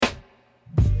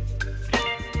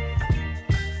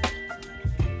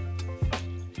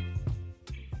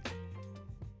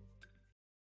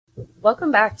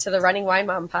Welcome back to the Running Wine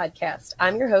Mom podcast.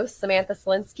 I'm your host, Samantha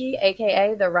Selinsky,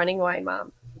 aka the Running Wine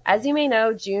Mom. As you may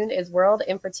know, June is World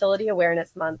Infertility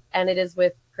Awareness Month, and it is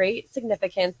with great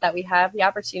significance that we have the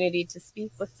opportunity to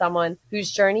speak with someone whose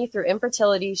journey through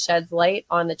infertility sheds light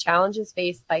on the challenges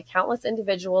faced by countless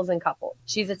individuals and couples.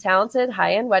 She's a talented,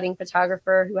 high-end wedding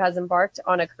photographer who has embarked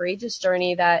on a courageous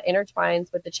journey that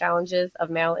intertwines with the challenges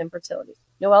of male infertility.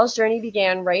 Noelle's journey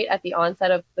began right at the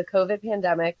onset of the COVID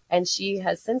pandemic, and she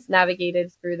has since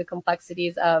navigated through the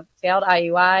complexities of failed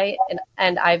IUI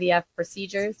and IVF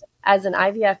procedures. As an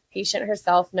IVF patient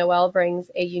herself, Noelle brings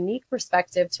a unique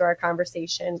perspective to our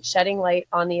conversation, shedding light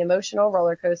on the emotional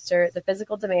roller coaster, the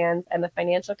physical demands, and the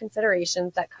financial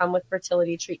considerations that come with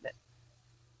fertility treatment.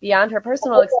 Beyond her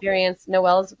personal experience,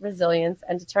 Noelle's resilience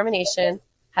and determination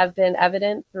have been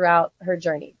evident throughout her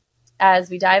journey.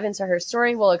 As we dive into her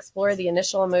story, we'll explore the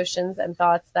initial emotions and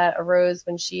thoughts that arose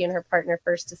when she and her partner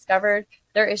first discovered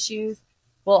their issues.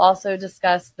 We'll also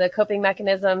discuss the coping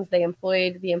mechanisms they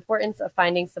employed, the importance of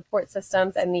finding support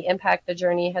systems, and the impact the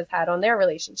journey has had on their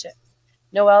relationship.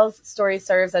 Noelle's story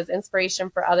serves as inspiration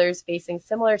for others facing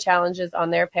similar challenges on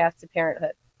their path to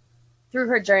parenthood. Through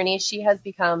her journey, she has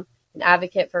become an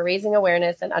advocate for raising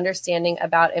awareness and understanding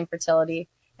about infertility,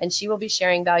 and she will be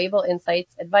sharing valuable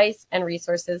insights, advice, and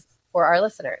resources for our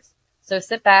listeners. So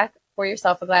sit back, pour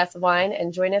yourself a glass of wine,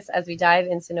 and join us as we dive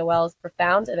into Noelle's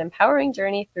profound and empowering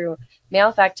journey through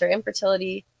male factor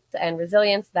infertility and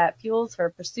resilience that fuels her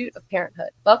pursuit of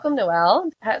parenthood. Welcome,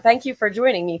 Noelle. Thank you for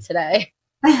joining me today.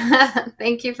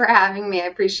 Thank you for having me. I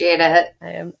appreciate it.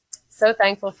 I am so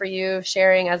thankful for you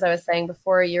sharing, as I was saying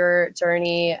before, your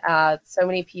journey. So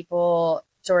many people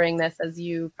during this, as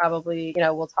you probably,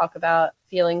 we'll talk about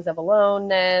feelings of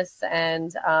aloneness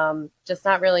and just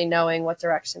not really knowing what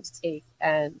direction to take,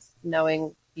 and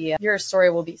knowing your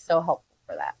story will be so helpful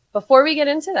for that. Before we get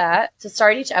into that, to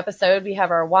start each episode, we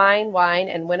have our wine,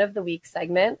 and win of the week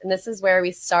segment. And this is where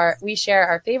we share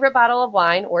our favorite bottle of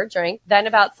wine or drink, then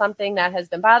about something that has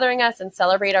been bothering us, and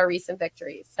celebrate our recent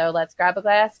victories. So let's grab a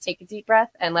glass, take a deep breath,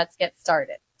 and let's get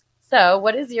started. So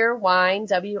what is your wine,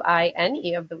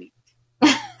 WINE, of the week?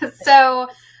 So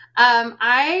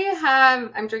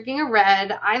I'm drinking a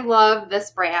red. I love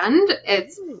this brand.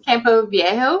 It's Campo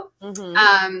Viejo.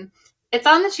 Mm-hmm. It's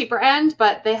on the cheaper end,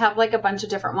 but they have like a bunch of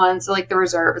different ones. So like the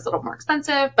Reserve is a little more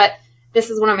expensive, but this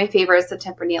is one of my favorites, the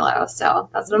Tempranillo. So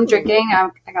that's what I'm drinking.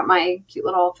 I got my cute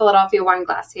little Philadelphia wine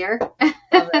glass here.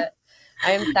 Love it.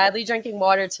 I am sadly drinking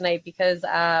water tonight because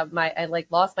I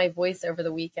lost my voice over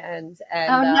the weekend,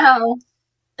 and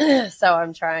no. So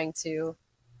I'm trying to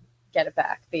get it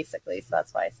back, basically. So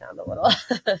that's why I sound a little.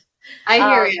 I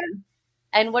hear you.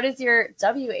 And what is your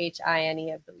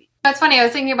WHINE of the week? That's funny. I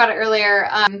was thinking about it earlier.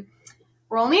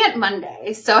 We're only at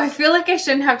Monday, so I feel like I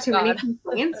shouldn't have too many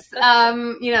complaints.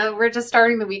 We're just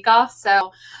starting the week off,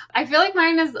 so I feel like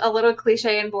mine is a little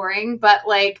cliche and boring, but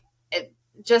like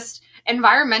just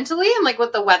environmentally and like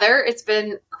with the weather, it's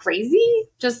been crazy.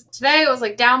 Just today it was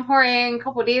like downpouring. A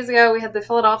couple of days ago we had the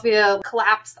Philadelphia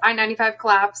collapse, I-95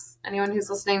 collapse. Anyone who's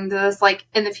listening to this like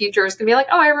in the future is gonna be like,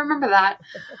 oh, I remember that.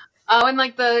 And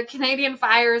like the Canadian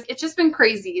fires, it's just been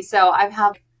crazy. So I've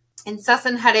had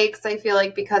incessant headaches, I feel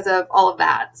like, because of all of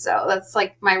that. So that's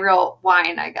like my real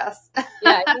wine, I guess.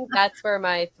 Yeah, I think that's where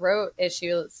my throat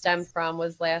issue stemmed from,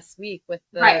 was last week with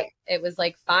it was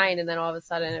like fine, and then all of a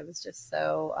sudden it was just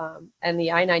so and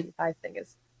the I-95 thing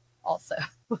is also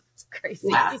it's crazy.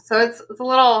 Yeah, so it's a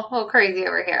little crazy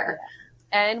over here.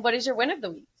 Yeah. And what is your win of the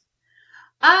week?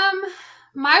 My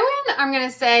win, I'm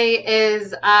gonna say,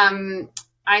 is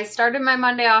I started my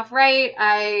Monday off right.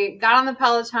 I got on the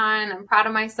Peloton. I'm proud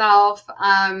of myself.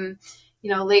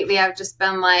 Lately I've just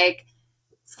been like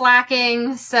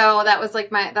slacking. So that was like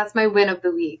that's my win of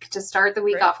the week, to start the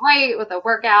week off right with a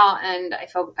workout, and I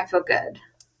feel good.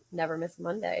 Never miss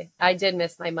Monday. I did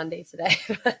miss my Monday today.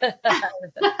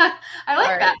 I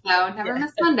like that though. Never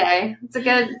miss Monday. It's a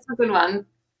good one.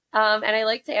 And I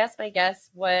like to ask my guests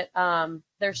what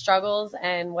their struggles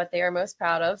and what they are most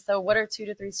proud of. So what are 2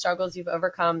 to 3 struggles you've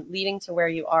overcome leading to where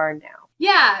you are now?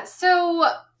 Yeah.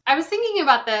 So I was thinking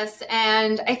about this,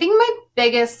 and I think my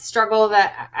biggest struggle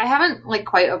that I haven't like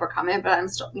quite overcome it, but I'm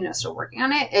still working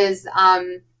on it, is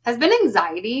has been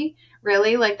anxiety.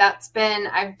 Really, like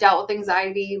I've dealt with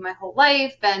anxiety my whole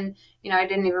life, and I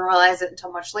didn't even realize it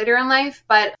until much later in life.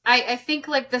 But I think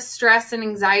like the stress and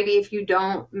anxiety, if you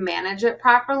don't manage it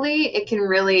properly, it can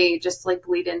really just like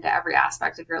bleed into every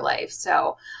aspect of your life.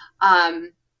 So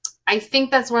I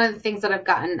think that's one of the things that I've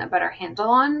gotten a better handle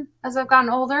on as I've gotten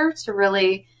older, to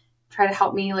really try to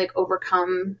help me like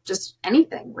overcome just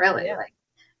anything, really. Yeah. Like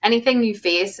anything you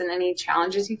face and any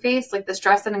challenges you face, like the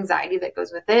stress and anxiety that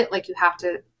goes with it, like you have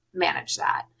to manage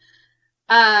that.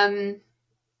 And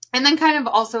then kind of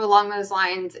also along those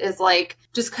lines is like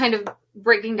just kind of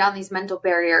breaking down these mental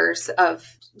barriers of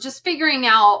just figuring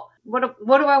out what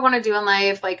do I want to do in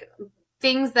life, like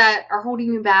things that are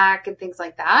holding you back and things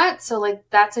like that. So like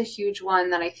that's a huge one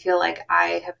that I feel like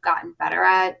I have gotten better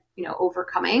at,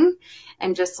 overcoming,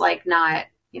 and just like not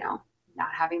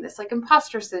having this like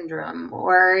imposter syndrome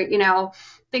or,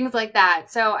 things like that.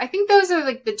 So I think those are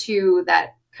like the two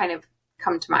that kind of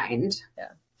come to mind. Yeah.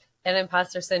 And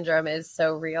imposter syndrome is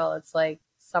so real. It's like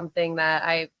something that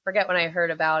I forget when I heard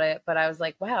about it, but I was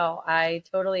like, wow, I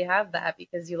totally have that,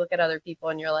 because you look at other people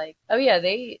and you're like, oh yeah,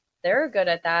 they're good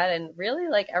at that. And really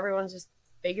like everyone's just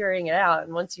figuring it out.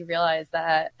 And once you realize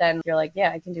that, then you're like,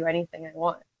 yeah, I can do anything I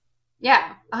want.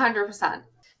 Yeah, 100%.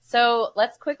 So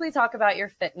let's quickly talk about your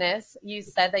fitness. You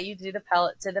said that you did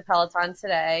the Peloton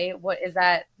today. What is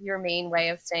that your main way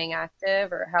of staying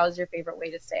active, or how's your favorite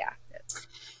way to stay active?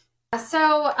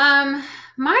 So,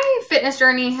 my fitness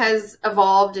journey has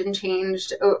evolved and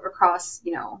changed across,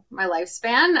 my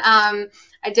lifespan.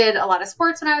 I did a lot of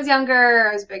sports when I was younger.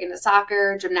 I was big into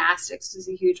soccer. Gymnastics was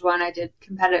a huge one. I did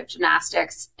competitive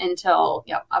gymnastics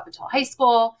up until high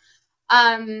school.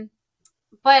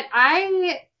 But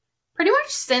I pretty much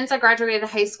since I graduated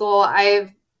high school,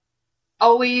 I've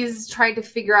always tried to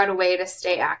figure out a way to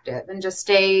stay active and just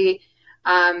stay,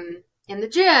 in the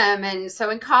gym. And so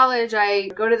in college, I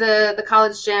go to the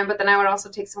college gym, but then I would also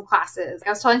take some classes. I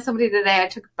was telling somebody today I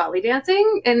took belly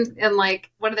dancing in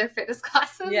like one of their fitness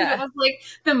classes. Yeah. And it was like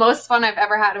the most fun I've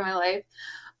ever had in my life.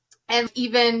 And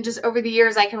even just over the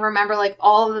years, I can remember like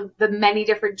all of the many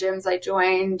different gyms I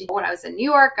joined. When I was in New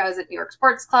York, I was at New York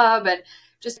Sports Club, and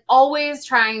just always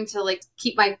trying to like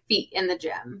keep my feet in the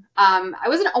gym. I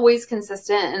wasn't always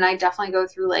consistent, and I definitely go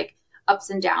through like ups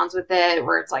and downs with it,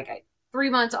 where it's like 3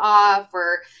 months off,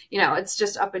 or, it's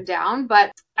just up and down.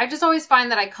 But I just always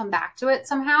find that I come back to it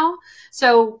somehow.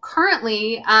 So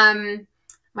currently,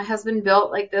 my husband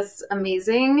built like this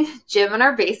amazing gym in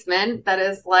our basement that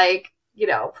is like,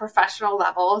 professional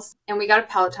levels. And we got a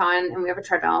Peloton and we have a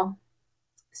treadmill.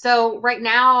 So right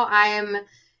now I'm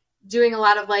doing a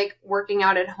lot of like working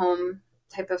out at home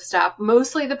type of stuff,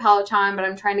 mostly the Peloton, but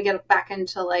I'm trying to get back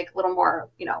into like a little more,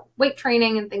 weight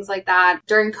training and things like that.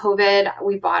 During COVID,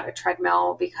 we bought a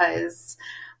treadmill because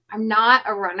I'm not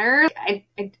a runner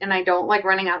and I don't like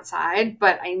running outside,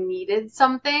 but I needed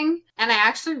something. And I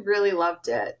actually really loved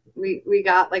it. We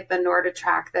got like the Norda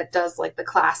track that does like the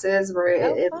classes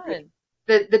where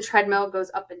the treadmill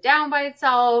goes up and down by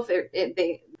itself.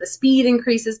 The speed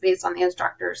increases based on the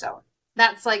instructor. So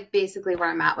that's like basically where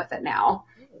I'm at with it now.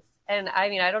 And I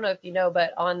mean, I don't know if you know,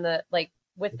 but on the, like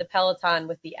with the Peloton,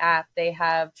 with the app, they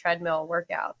have treadmill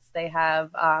workouts. They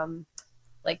have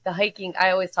like the hiking.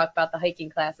 I always talk about the hiking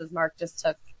classes. Mark just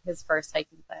took his first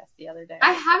hiking class the other day.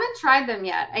 I haven't tried them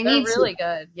yet. They're really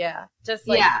good. Yeah. Just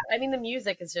like, yeah. I mean, the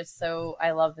music is just so,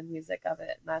 I love the music of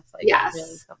it. And that's like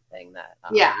really something that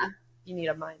you need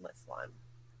a mindless one.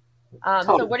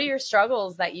 Totally. So what are your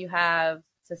struggles that you have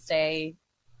to stay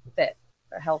fit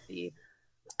or healthy?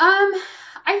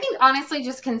 I think honestly,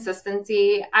 just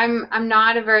consistency. I'm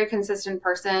not a very consistent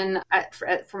person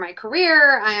for my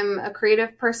career. I'm a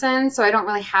creative person, so I don't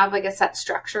really have like a set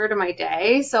structure to my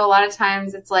day. So a lot of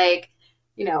times it's like,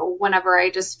 whenever I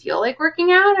just feel like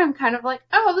working out, I'm kind of like,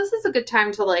 oh, this is a good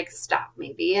time to like stop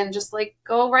maybe and just like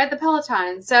go ride the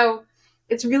Peloton. So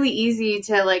it's really easy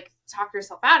to like talk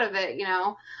yourself out of it,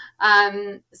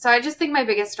 So I just think my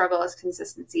biggest struggle is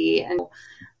consistency and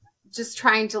just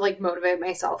trying to like motivate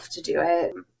myself to do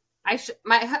it.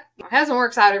 My husband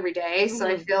works out every day, so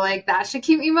I feel like that should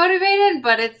keep me motivated,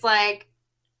 but it's like,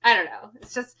 I don't know.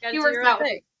 It's just, he works out.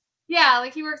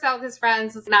 He works out with his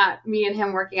friends. It's not me and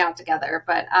him working out together,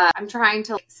 but I'm trying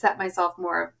to like, set myself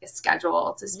more of a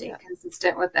schedule to stay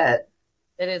consistent with it.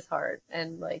 It is hard.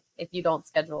 And like, if you don't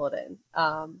schedule it in,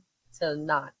 to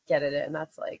not get it in,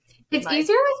 that's like, it's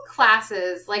easier with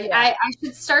classes. Like I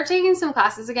should start taking some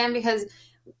classes again, because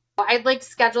I'd like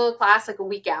schedule a class like a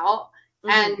week out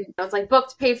and it's like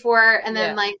booked, paid for, and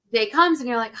then like the day comes and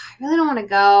you're like, oh, I really don't want to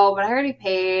go, but I already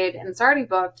paid and it's already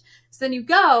booked. So then you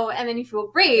go and then you feel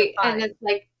great and it's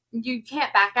like you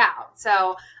can't back out.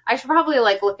 So I should probably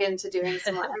like look into doing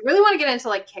some. I really want to get into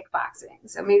like kickboxing,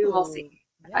 so maybe we'll see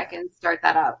if I can start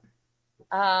that up.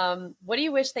 What do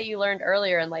you wish that you learned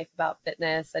earlier in life about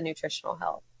fitness and nutritional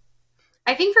health?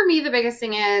 I think for me, the biggest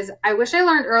thing is I wish I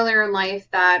learned earlier in life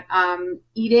that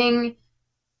eating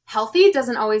healthy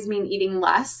doesn't always mean eating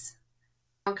less.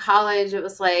 In college, it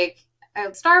was like I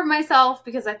would starve myself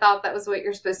because I thought that was what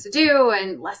you're supposed to do,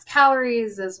 and less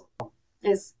calories is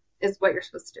what you're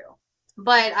supposed to do.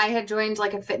 But I had joined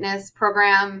like a fitness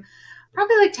program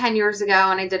probably like 10 years ago,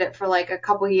 and I did it for like a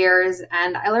couple years,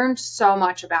 and I learned so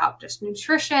much about just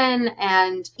nutrition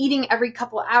and eating every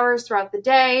couple hours throughout the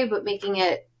day, but making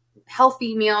it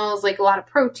healthy meals, like a lot of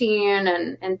protein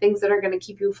and things that are going to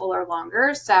keep you fuller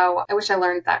longer. So I wish I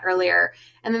learned that earlier.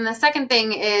 And then the second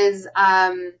thing is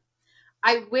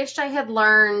I wish I had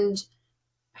learned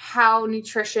how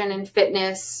nutrition and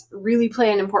fitness really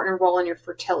play an important role in your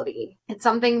fertility. It's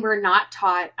something we're not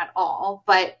taught at all,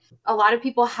 but a lot of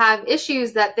people have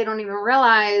issues that they don't even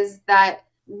realize that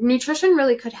nutrition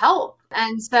really could help.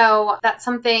 And so that's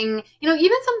something,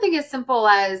 even something as simple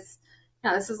as,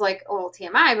 this is like a little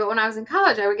TMI, but when I was in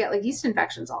college, I would get like yeast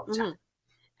infections all the time.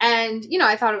 And,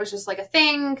 I thought it was just like a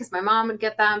thing because my mom would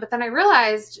get them. But then I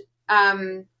realized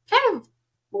kind of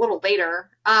a little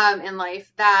later in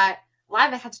life that a lot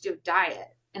of it had to do with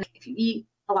diet. And if you eat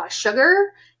a lot of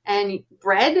sugar and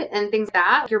bread and things like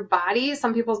that, your body,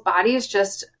 some people's bodies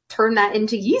just turn that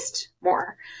into yeast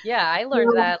more. Yeah, I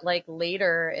learned that like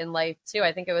later in life too.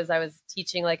 I think I was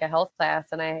teaching like a health class,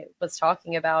 and I was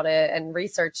talking about it and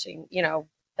researching,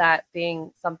 that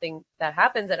being something that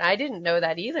happens. And I didn't know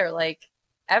that either, like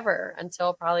ever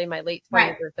until probably my late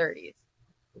 20s or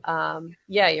 30s.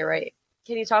 Yeah, you're right.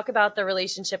 Can you talk about the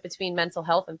relationship between mental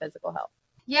health and physical health?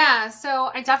 Yeah, so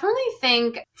I definitely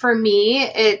think for me,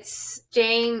 it's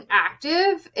staying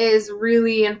active is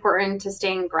really important to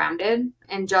staying grounded.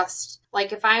 And just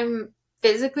like if I'm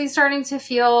physically starting to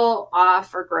feel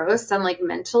off or gross, then like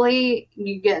mentally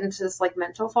you get into this like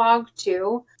mental fog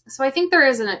too. So I think there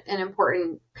is an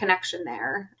important connection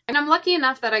there. And I'm lucky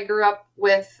enough that I grew up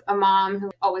with a mom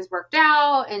who always worked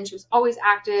out and she was always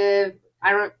active.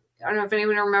 I don't know if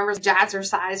anyone remembers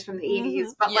Jazzercise from the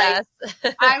 80s, but yes.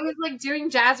 like I was like doing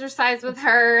Jazzercise with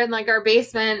her in like our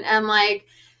basement. And like,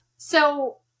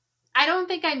 so I don't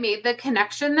think I made the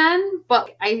connection then,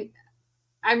 but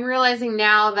I'm realizing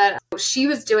now that she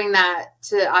was doing that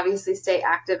to obviously stay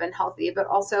active and healthy, but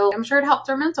also I'm sure it helped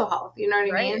her mental health. You know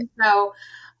what I mean? So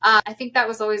I think that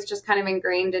was always just kind of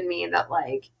ingrained in me that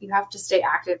like you have to stay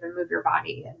active and move your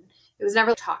body. And it was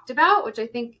never talked about, which I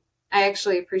think I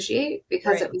actually appreciate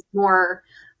because it was more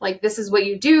like, this is what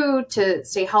you do to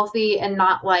stay healthy and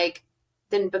not like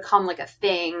then become like a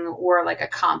thing or like a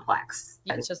complex.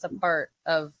 Yeah, it's just a part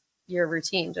of your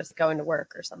routine, just going to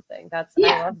work or something. I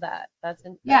love that. That's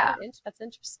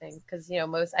interesting because,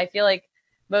 I feel like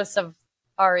most of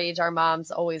our age, our moms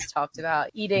always talked about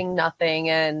eating nothing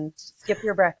and skip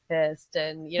your breakfast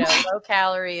and, low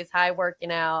calories, high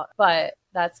working out. But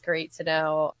that's great to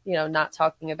know, not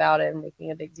talking about it and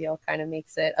making a big deal kind of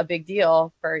makes it a big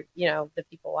deal for, the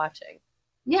people watching.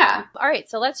 Yeah. All right.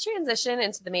 So let's transition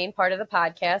into the main part of the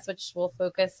podcast, which will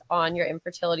focus on your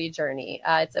infertility journey.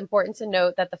 It's important to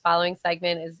note that the following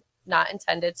segment is not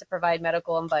intended to provide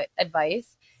medical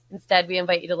advice. Instead, we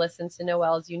invite you to listen to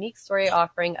Noelle's unique story,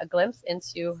 offering a glimpse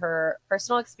into her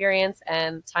personal experience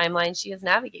and timeline she has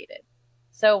navigated.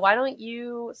 So why don't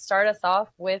you start us off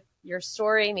with your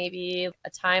story, maybe a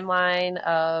timeline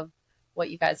of what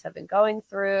you guys have been going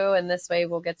through. And this way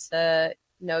we'll get to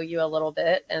know you a little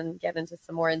bit and get into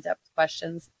some more in-depth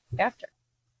questions after.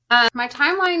 My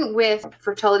timeline with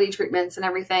fertility treatments and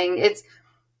everything, it's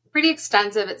pretty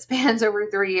extensive. It spans over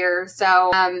 3 years.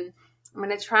 So I'm going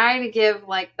to try to give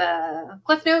like the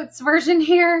Cliff Notes version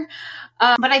here.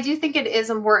 But I do think it is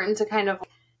important to kind of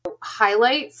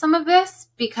highlight some of this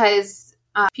because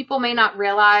people may not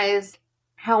realize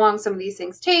how long some of these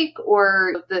things take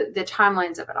or the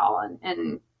timelines of it all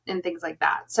and things like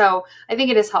that. So I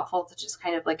think it is helpful to just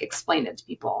kind of like explain it to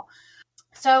people.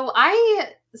 So I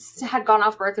had gone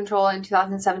off birth control in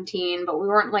 2017, but we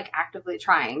weren't like actively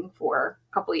trying for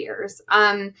a couple of years.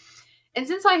 And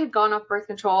since I had gone off birth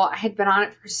control, I had been on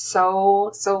it for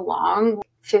so long,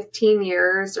 15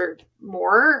 years or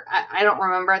more. I don't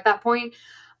remember at that point.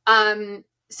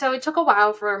 So it took a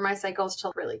while for my cycles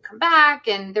to really come back,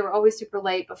 and they were always super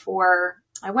late before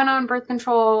I went on birth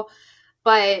control.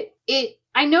 But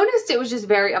I noticed it was just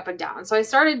very up and down. So I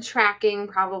started tracking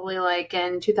probably like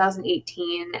in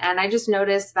 2018, and I just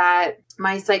noticed that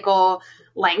my cycle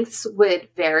lengths would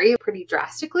vary pretty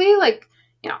drastically, like,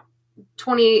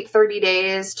 20, 30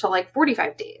 days to like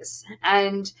 45 days.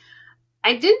 And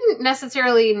I didn't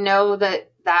necessarily know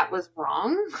that was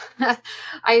wrong.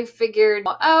 I figured,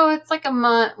 it's like a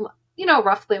month,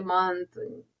 roughly a month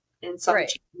and some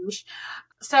change.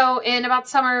 So in about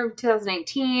summer of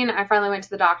 2018, I finally went to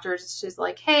the doctors. She's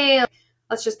like, hey,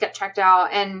 let's just get checked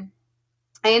out. And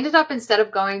I ended up, instead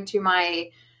of going to my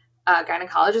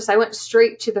gynecologist. I went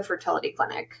straight to the fertility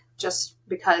clinic just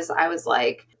because I was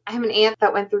like, I have an aunt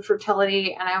that went through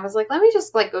fertility, and I was like, let me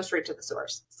just like go straight to the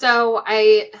source. So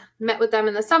I met with them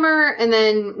in the summer and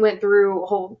then went through a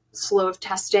whole slew of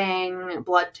testing,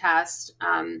 blood tests,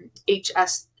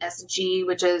 HSSG,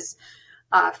 which is,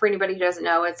 for anybody who doesn't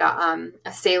know, it's a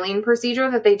saline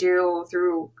procedure that they do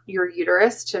through your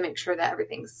uterus to make sure that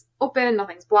everything's open,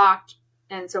 nothing's blocked,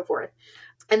 and so forth.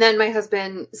 And then my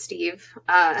husband, Steve,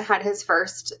 had his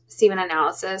first semen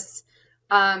analysis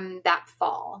that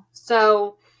fall.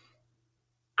 So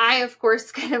I, of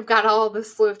course, kind of got all the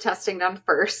slew of testing done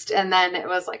first. And then it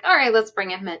was like, all right, let's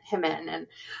bring him in. And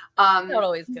it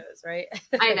always goes, right?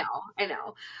 I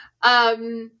know.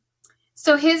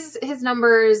 So his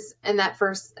numbers in that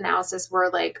first analysis were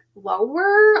like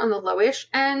lower on the lowish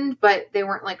end, but they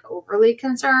weren't like overly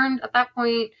concerned at that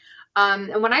point.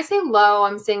 And when I say low,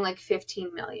 I'm saying like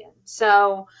 15 million.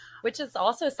 So, which is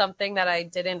also something that I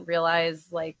didn't realize,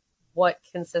 like what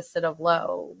consisted of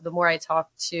low. The more I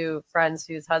talked to friends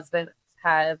whose husbands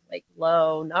had like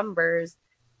low numbers,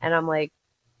 and I'm like,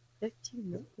 15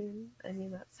 million? I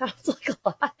mean, that sounds like a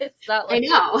lot. It's not like, I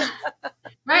know.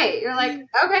 Right. You're like,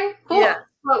 okay, cool. Yeah.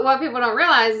 But what people don't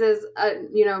realize is,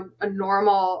 a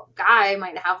normal guy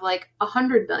might have like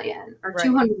 100 million or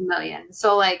 200 million.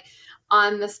 So like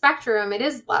on the spectrum, it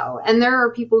is low. And there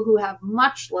are people who have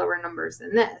much lower numbers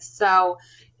than this. So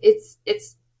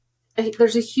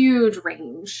there's a huge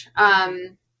range.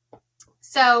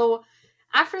 So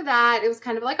after that, it was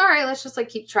kind of like, all right, let's just like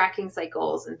keep tracking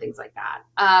cycles and things like that.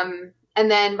 And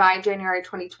then by January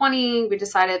 2020, we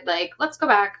decided like, let's go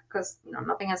back because,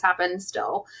 nothing has happened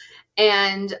still.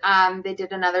 And they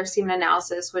did another semen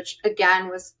analysis, which again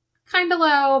was kind of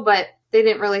low, but they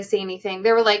didn't really say anything.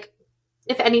 They were like,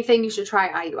 if anything, you should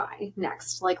try IUI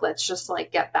next. Like, let's just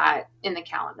like get that in the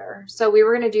calendar. So we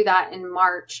were going to do that in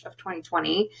March of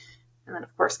 2020. And then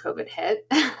of course, COVID hit.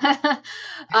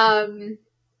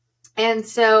 And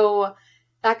so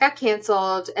that got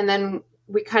canceled. And then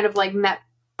we kind of like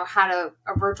had a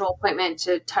virtual appointment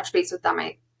to touch base with them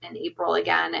in April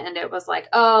again. And it was like,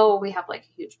 oh, we have like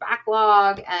a huge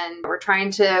backlog and we're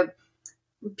trying to,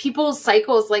 people's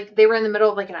cycles, like they were in the middle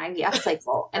of like an IVF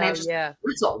cycle. And I just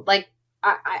canceled. Like,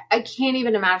 I can't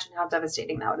even imagine how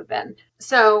devastating that would have been.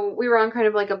 So we were on kind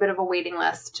of like a bit of a waiting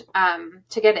list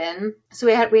to get in. So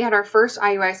we had our first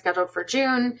IUI scheduled for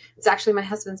June. It's actually my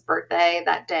husband's birthday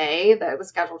that day that it was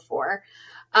scheduled for.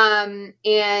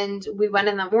 And we went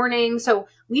in the morning. So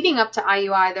leading up to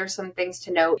IUI, there's some things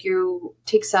to note. You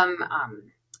take some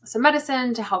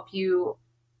medicine to help you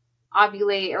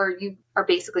ovulate, or you are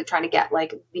basically trying to get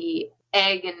like the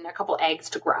egg and a couple eggs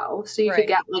to grow. So you could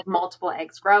get like multiple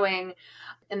eggs growing.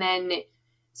 And then,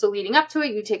 so leading up to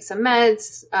it, you take some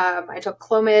meds. I took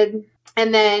Clomid,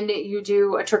 and then you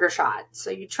do a trigger shot. So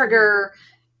you trigger,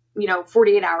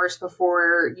 48 hours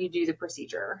before you do the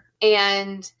procedure.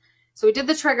 And so we did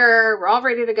the trigger, we're all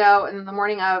ready to go. And then the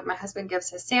morning of, my husband gives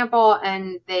his sample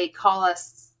and they call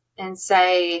us and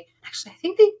say, actually, I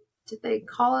think did they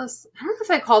call us? I don't know if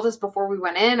they called us before we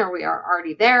went in or we are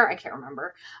already there. I can't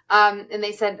remember. And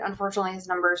they said, unfortunately, his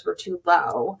numbers were too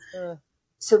low.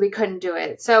 So we couldn't do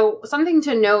it. So something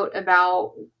to note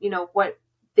about, what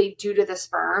they do to the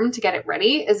sperm to get it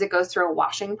ready is it goes through a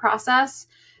washing process.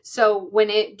 So when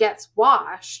it gets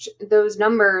washed, those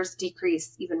numbers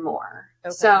decrease even more.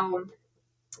 Okay. So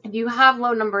if you have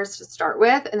low numbers to start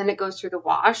with, and then it goes through the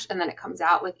wash, and then it comes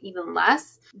out with even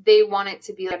less, they want it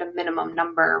to be at a minimum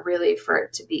number, really, for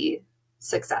it to be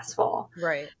successful.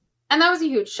 Right. And that was a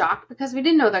huge shock because we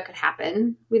didn't know that could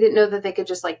happen. We didn't know that they could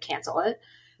just like cancel it.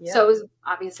 Yeah. So it was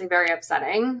obviously very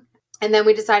upsetting. And then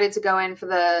we decided to go in for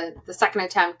the second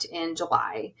attempt in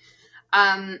July.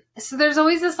 So there's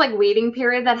always this like waiting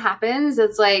period that happens.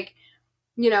 It's like,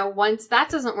 once that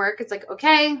doesn't work, it's like,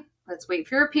 okay, let's wait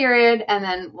for your period and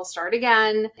then we'll start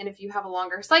again. And if you have a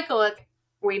longer cycle, it's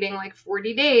waiting like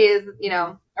 40 days,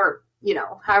 or,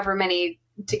 however many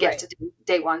to get to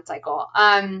day one cycle.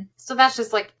 So that's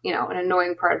just like, an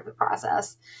annoying part of the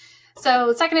process.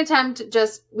 So second attempt,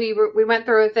 just, we went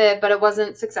through with it, but it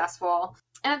wasn't successful.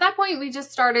 And at that point, we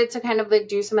just started to kind of like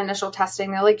do some initial testing.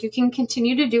 They're like, you can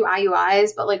continue to do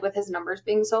IUIs, but like with his numbers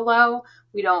being so low,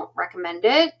 we don't recommend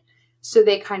it. So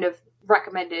they kind of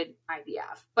recommended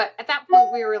IVF. But at that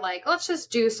point, we were like, let's just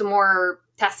do some more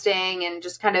testing and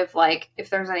just kind of like,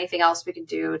 if there's anything else we could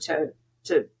do to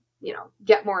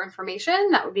get more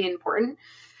information, that would be important.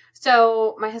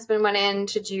 So my husband went in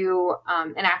to do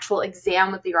an actual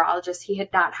exam with the urologist. He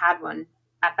had not had one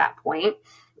at that point.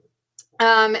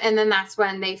 And then that's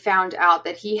when they found out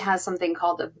that he has something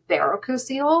called a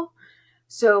varicocele.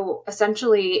 So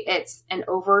essentially it's an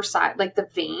oversight, like the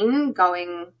vein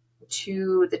going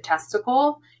to the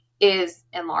testicle is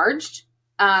enlarged.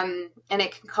 And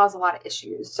it can cause a lot of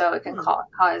issues. So it can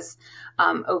cause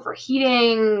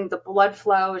overheating, the blood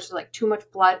flow, which is like too much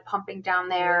blood pumping down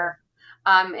there.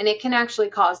 And it can actually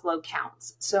cause low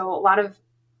counts. So a lot of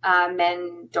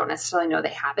men don't necessarily know they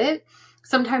have it.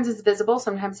 Sometimes it's visible,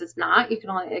 sometimes it's not. It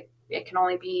can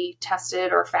only be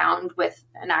tested or found with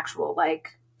an actual like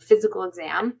physical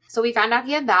exam. So we found out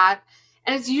he had that,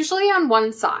 and it's usually on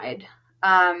one side.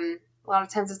 A lot of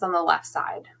times it's on the left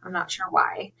side. I'm not sure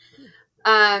why.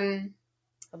 And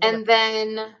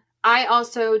then I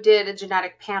also did a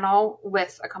genetic panel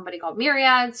with a company called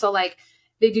Myriad. So like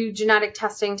they do genetic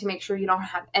testing to make sure you don't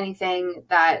have anything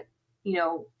that, you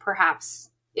know, perhaps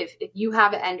if you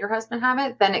have it and your husband have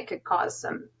it, then it could cause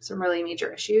some really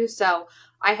major issues. So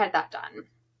I had that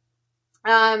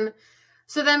done.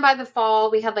 So then by the fall,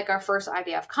 we had like our first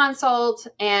IVF consult,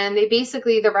 and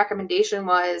the recommendation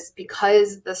was,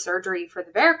 because the surgery for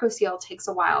the varicocele takes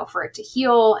a while for it to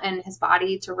heal and his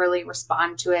body to really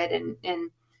respond to it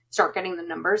and start getting the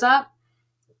numbers up.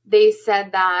 They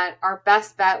said that our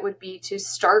best bet would be to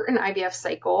start an IVF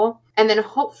cycle. And then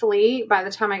hopefully by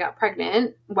the time I got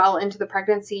pregnant, well into the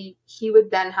pregnancy, he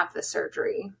would then have the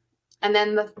surgery. And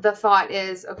then the thought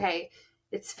is, okay,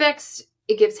 it's fixed.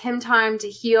 It gives him time to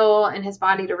heal and his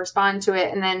body to respond to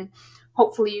it. And then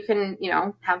hopefully you can, you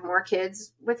know, have more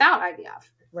kids without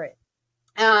IVF. Right.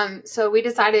 So we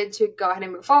decided to go ahead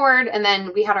and move forward. And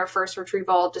then we had our first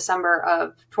retrieval December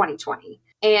of 2020.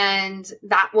 And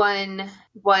that one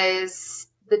was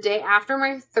the day after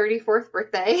my 34th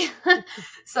birthday.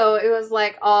 So it was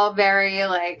like all very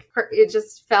like, it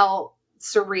just felt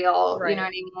surreal, right. You know what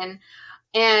I mean?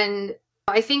 And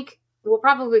I think we'll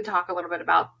probably talk a little bit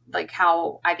about like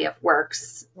how IVF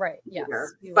works. Right. Yes.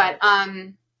 But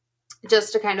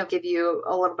just to kind of give you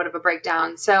a little bit of a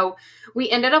breakdown. So we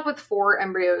ended up with 4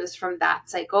 embryos from that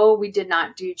cycle. We did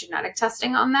not do genetic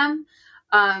testing on them.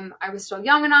 I was still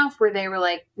young enough where they were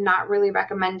like not really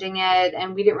recommending it,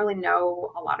 and we didn't really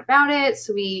know a lot about it.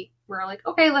 So we were like,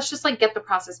 okay, let's just like get the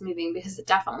process moving, because it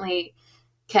definitely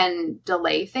can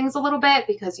delay things a little bit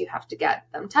because you have to get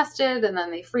them tested and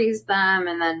then they freeze them,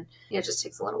 and then it just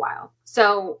takes a little while.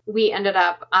 So we ended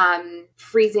up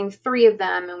freezing 3 of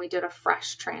them, and we did a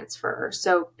fresh transfer.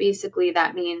 So basically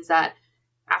that means that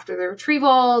after the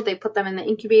retrieval, they put them in the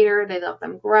incubator, they let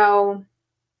them grow.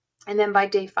 And then by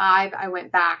day 5, I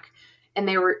went back and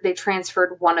they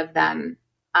transferred one of them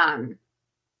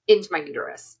into my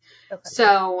uterus. Okay.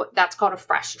 So that's called a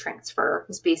fresh transfer.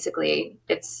 It's basically,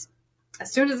 it's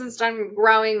as soon as it's done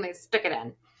growing, they stick it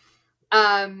in.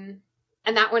 And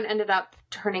that one ended up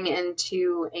turning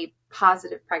into a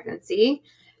positive pregnancy.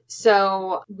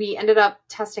 So we ended up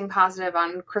testing positive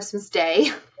on Christmas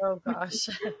Day. Oh gosh.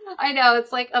 I know,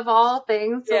 it's like of all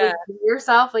things to like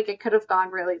yourself, like it could have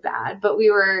gone really bad, but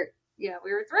we were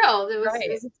thrilled. It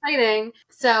was exciting.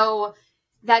 So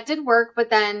that did work, but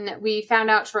then we found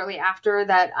out shortly after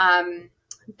that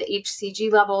the HCG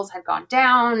levels had gone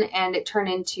down, and it turned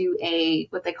into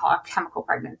what they call a chemical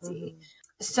pregnancy. Mm-hmm.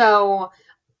 So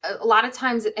a lot of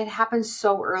times it happens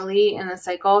so early in the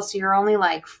cycle. So you're only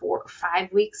like 4 or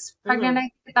 5 weeks pregnant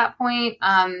at that point.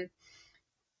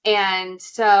 And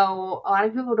so a lot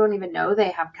of people don't even know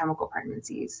they have chemical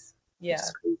pregnancies. Yeah.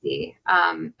 It's crazy.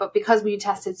 But because we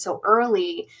tested so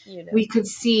early, we could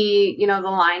see, the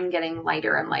line getting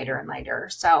lighter and lighter and lighter.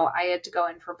 So I had to go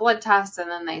in for blood tests, and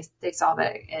then they saw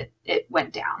that it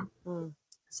went down. Mm.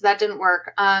 So that didn't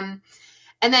work. And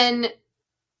then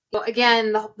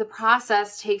again, the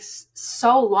process takes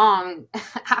so long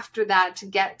after that to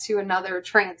get to another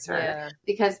transfer,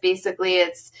 because basically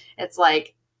it's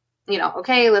like,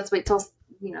 okay, let's wait till,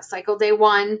 cycle day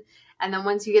 1. And then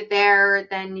once you get there,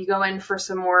 then you go in for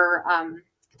some more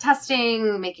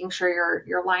testing, making sure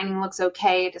your lining looks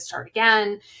okay to start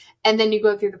again. And then you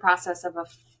go through the process of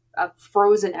a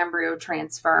frozen embryo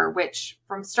transfer, which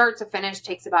from start to finish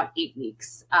takes about 8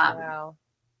 weeks. Wow.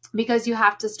 Because you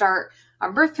have to start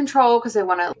on birth control, because they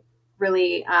want to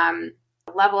really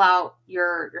level out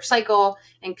your cycle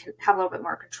and have a little bit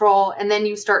more control. And then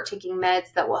you start taking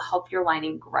meds that will help your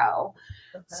lining grow.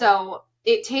 Okay. So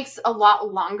it takes a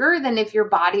lot longer than if your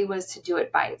body was to do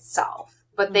it by itself,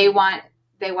 but they want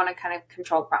to kind of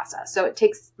control the process. So it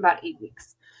takes about 8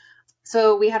 weeks.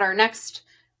 So we had our next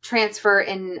transfer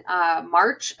in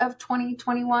March of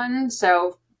 2021.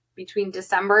 So between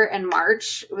December and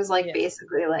March, it was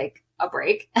basically like a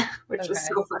break, which was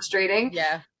so frustrating.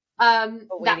 Yeah.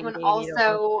 That one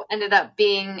also ended up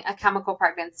being a chemical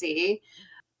pregnancy.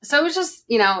 So it was just,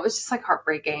 like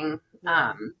heartbreaking.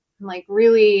 Like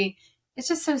really it's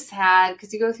just so sad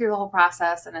because you go through the whole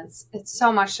process and it's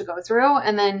so much to go through.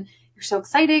 And then you're so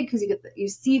excited because you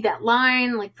see that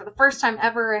line, like for the first time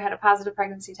ever, I had a positive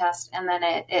pregnancy test, and then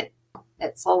it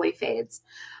slowly fades.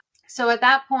 So at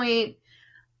that point,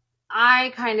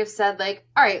 I kind of said like,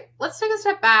 all right, let's take a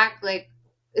step back. Like,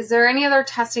 is there any other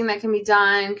testing that can be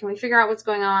done? Can we figure out what's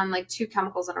going on? Like 2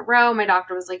 chemicals in a row. My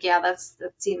doctor was like, yeah, that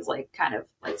seems like kind of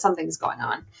like something's going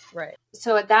on. Right.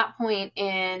 So at that point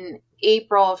in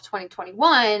April of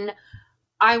 2021,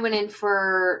 I went in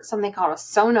for something called a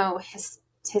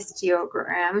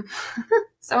sonohysterogram.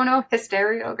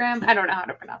 Sonohysterogram. I don't know how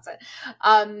to pronounce it.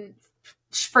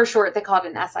 For short, they call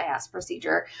it an SIS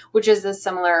procedure, which is a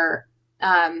similar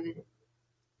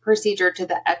procedure to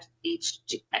the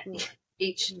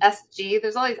HSG.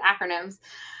 There's all these acronyms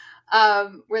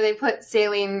where they put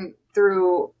saline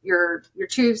through your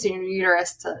tubes and your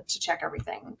uterus to check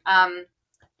everything.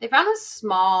 They found a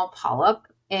small polyp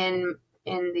in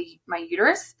my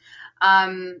uterus.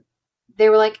 They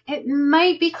were like, it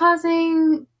might be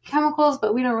causing chemicals,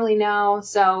 but we don't really know.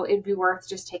 So it'd be worth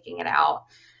just taking it out.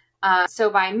 So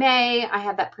by May, I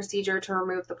had that procedure to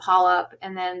remove the polyp,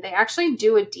 and then they actually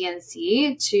do a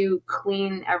DNC to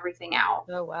clean everything out.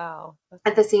 Oh, wow.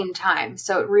 At the same time.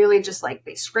 So it really just like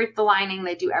they scrape the lining,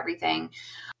 they do everything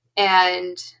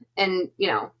and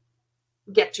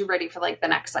get you ready for like the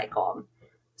next cycle.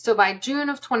 So by June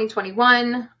of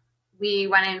 2021, we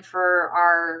went in for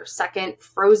our second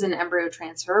frozen embryo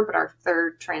transfer, but our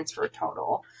third transfer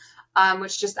total,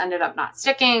 which just ended up not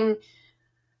sticking.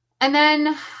 And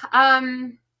then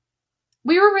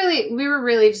we were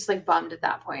really just like bummed at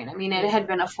that point. I mean, it had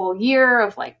been a full year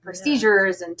of like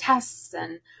procedures and tests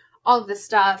and all of this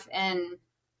stuff. And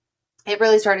it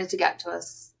really started to get to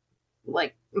us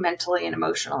like mentally and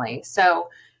emotionally. So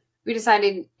we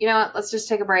decided, you know what, let's just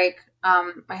take a break.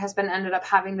 My husband ended up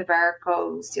having the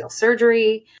varicocele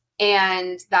surgery,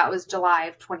 and that was July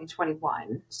of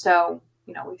 2021. So,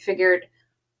 we figured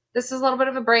this is a little bit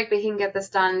of a break, but he can get this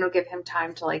done. It'll give him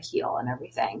time to like heal and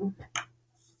everything.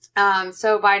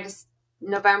 So by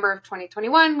November of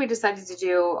 2021, we decided to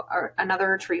do another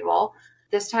retrieval.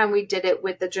 This time we did it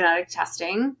with the genetic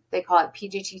testing. They call it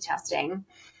PGT testing.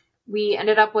 We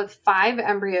ended up with 5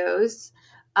 embryos.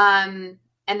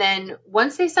 And then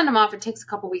once they send them off, it takes a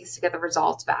couple weeks to get the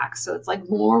results back. So it's like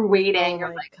more waiting.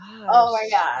 You're like, oh my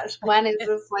gosh, when is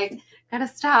this like gonna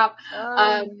stop?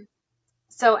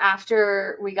 So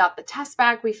after we got the test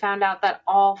back, we found out that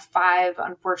all 5,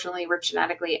 unfortunately, were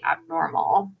genetically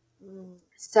abnormal.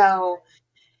 So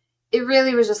it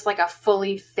really was just like a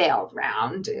fully failed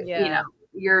round. Yeah.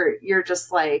 You're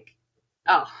just like,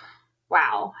 oh,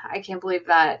 wow, I can't believe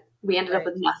that we ended up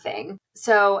with nothing.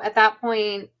 So at that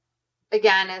point,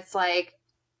 again, it's like,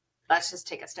 let's just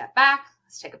take a step back.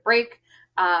 Let's take a break.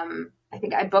 I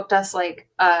think I booked us like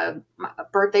a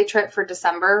birthday trip for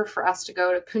December for us to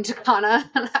go to Punta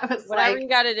Cana. And I was whatever you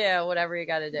got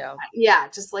to do. Yeah.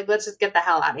 Just like, let's just get the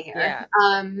hell out of here. Yeah.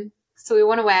 So we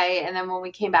went away. And then when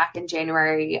we came back in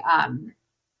January,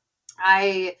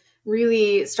 I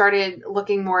really started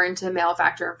looking more into male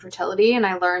factor infertility, and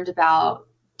I learned about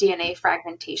DNA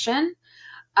fragmentation,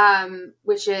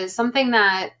 which is something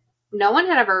that no one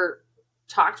had ever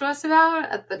talked to us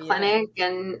about at the clinic,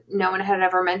 and no one had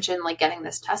ever mentioned like getting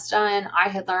this test done. I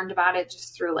had learned about it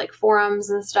just through like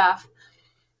forums and stuff.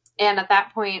 And at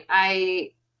that point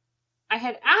I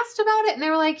had asked about it, and they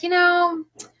were like, you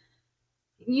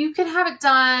could have it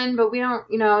done, but we don't,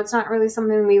 it's not really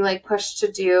something we like push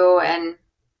to do. And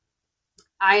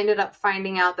I ended up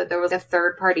finding out that there was a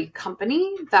third-party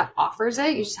company that offers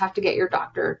it. You just have to get your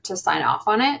doctor to sign off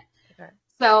on it. Okay.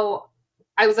 So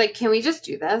I was like, can we just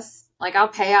do this? Like, I'll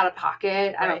pay out of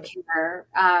pocket. I don't care.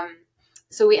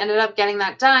 So we ended up getting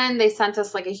that done. They sent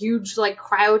us like a huge like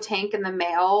cryo tank in the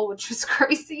mail, which was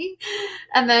crazy.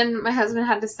 And then my husband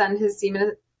had to send his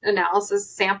semen analysis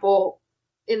sample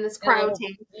in this cryo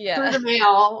tank through the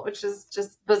mail, which is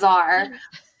just bizarre.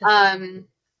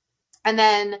 And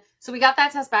then, so we got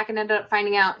that test back and ended up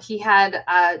finding out he had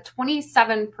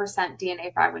 27%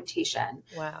 DNA fragmentation.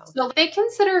 Wow. So they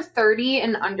consider 30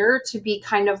 and under to be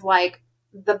kind of like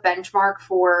the benchmark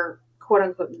for quote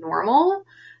unquote normal.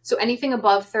 So anything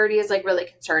above 30 is like really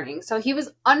concerning. So he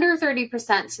was under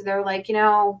 30%. So they're like,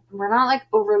 we're not like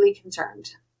overly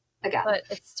concerned again. But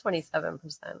it's 27%,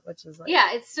 which is like,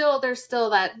 it's still, there's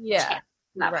still that chance,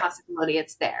 that possibility.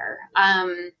 It's there.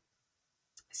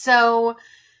 So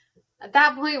at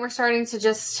that point, we're starting to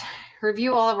just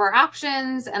review all of our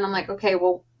options. And I'm like, okay,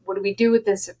 well, what do we do with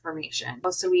this information?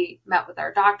 So we met with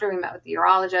our doctor, we met with the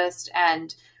urologist,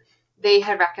 and they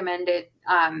had recommended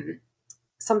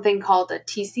something called a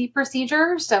TC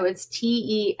procedure. So it's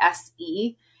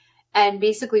TESE. And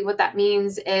basically what that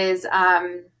means is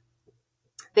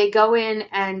they go in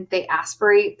and they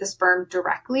aspirate the sperm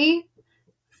directly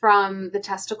from the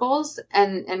testicles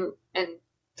and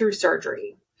through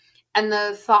surgery. And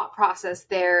the thought process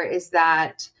there is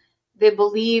that they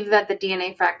believe that the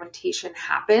DNA fragmentation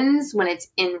happens when it's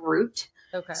en route.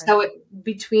 Okay. So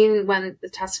between when the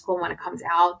testicle and when it comes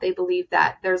out, they believe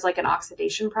that there's like an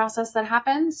oxidation process that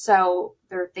happens. So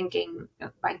they're thinking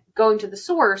by going to the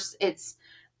source,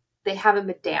 they haven't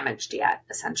been damaged yet,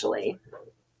 essentially.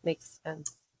 Makes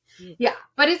sense. Yeah,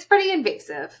 but it's pretty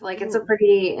invasive. Like it's a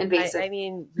pretty invasive. I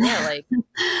mean, yeah, like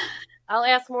I'll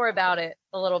ask more about it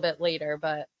a little bit later,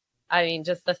 but I mean,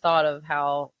 just the thought of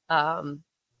how, I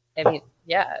mean,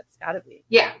 yeah, it's gotta be.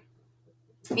 Yeah.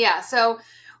 Yeah. So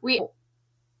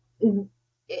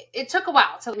it took a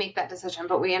while to make that decision,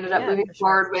 but we ended up moving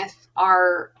forward with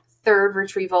our third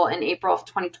retrieval in April of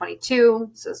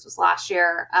 2022. So this was last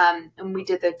year. And we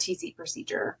did the TC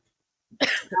procedure.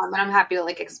 And I'm happy to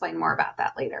like explain more about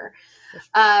that later.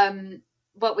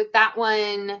 But with that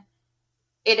one,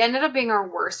 it ended up being our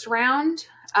worst round.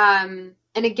 And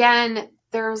again,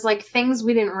 there's like things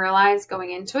we didn't realize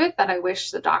going into it that I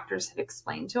wish the doctors had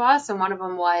explained to us. And one of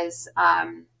them was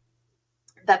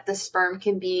that the sperm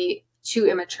can be too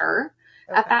immature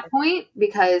at that point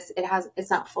because it's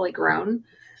not fully grown.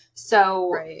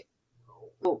 So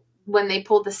when they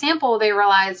pulled the sample, they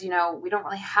realized, we don't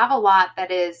really have a lot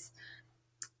that is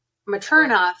mature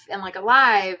enough and like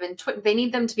alive, and they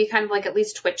need them to be kind of like at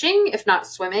least twitching, if not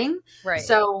swimming. Right.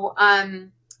 So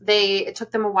it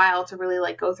took them a while to really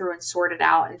like go through and sort it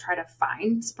out and try to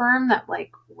find sperm that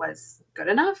like was good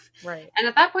enough. Right. And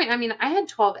at that point, I mean, I had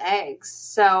 12 eggs.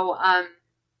 So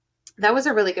that was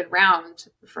a really good round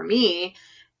for me.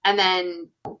 And then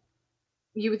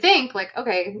you would think like,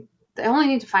 okay, they only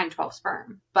need to find 12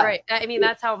 sperm. But right. I mean,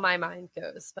 that's how my mind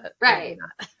goes, but right.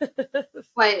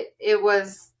 But it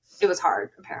was hard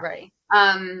apparently.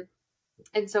 Right.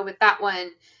 And so with that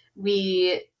one,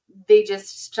 they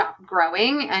just stopped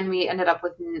growing and we ended up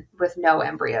with no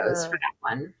embryos for that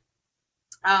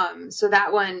one. So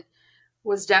that one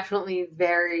was definitely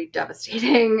very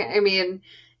devastating. I mean,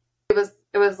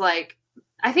 it was like,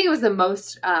 I think it was the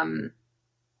most,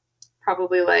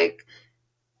 probably like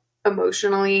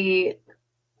emotionally,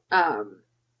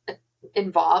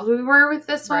 involved we were with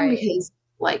this one because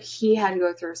like he had to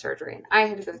go through surgery and I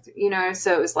had to go through,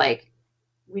 so it was like,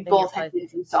 we both had been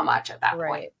through so much at that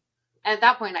point. And at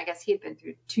that point, I guess he had been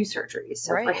through 2 surgeries.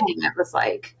 So for him, it was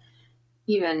like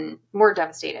even more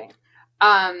devastating.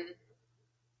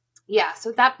 Yeah. So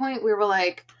at that point we were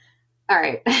like, all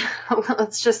right,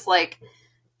 let's just like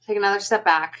take another step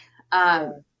back.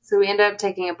 So we ended up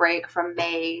taking a break from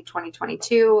May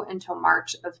 2022 until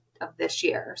March of this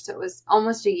year. So it was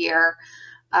almost a year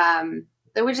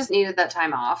that we just needed that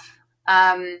time off.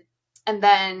 And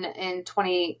then in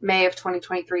May of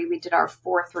 2023, we did our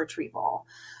 4th retrieval.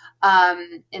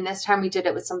 And this time we did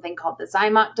it with something called the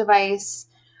Zymot device,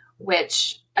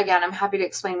 which again, I'm happy to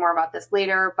explain more about this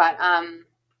later, but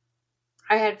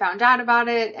I had found out about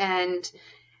it and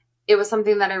it was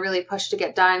something that I really pushed to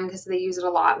get done because they use it a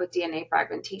lot with DNA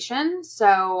fragmentation.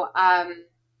 So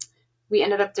we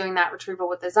ended up doing that retrieval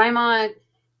with the Zymot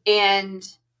and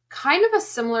kind of a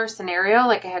similar scenario.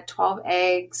 Like I had 12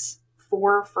 eggs,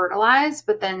 4 fertilized,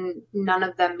 but then none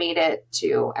of them made it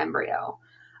to embryo.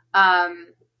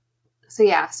 So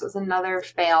it was another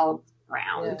failed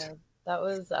round. Yeah, that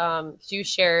was, you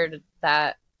shared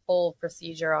that whole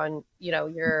procedure on,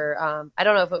 your, I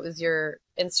don't know if it was your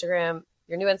new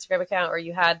Instagram account or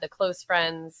you had the close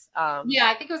friends. Yeah,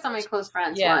 I think it was on my close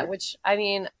friends. Yeah. one. Which I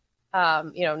mean,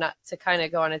 not to kind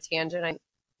of go on a tangent.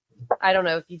 I don't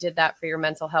know if you did that for your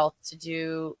mental health to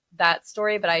do that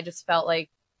story, but I just felt like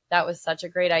that was such a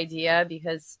great idea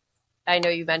because I know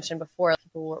you mentioned before,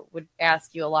 people would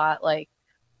ask you a lot, like,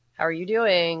 how are you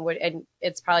doing? And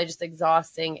it's probably just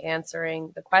exhausting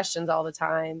answering the questions all the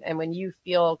time. And when you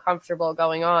feel comfortable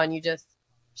going on, you just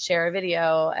share a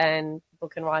video and people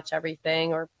can watch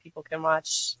everything or people can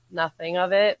watch nothing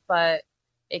of it, but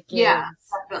it gives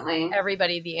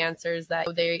everybody the answers that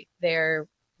they're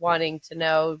wanting to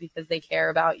know because they care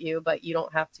about you, but you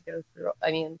don't have to go through.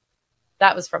 I mean,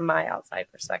 that was from my outside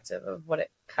perspective of what it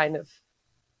kind of,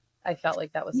 I felt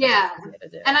like that was such a good idea to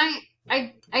do. And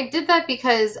I did that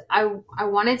because I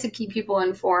wanted to keep people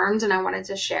informed and I wanted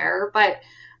to share, but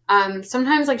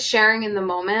sometimes like sharing in the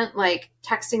moment, like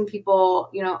texting people,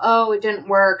 oh, it didn't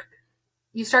work.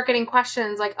 You start getting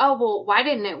questions like, oh, well, why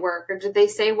didn't it work? Or did they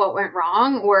say what went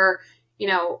wrong? Or,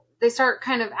 they start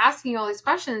kind of asking you all these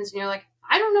questions and you're like,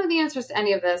 I don't know the answers to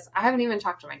any of this. I haven't even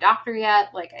talked to my doctor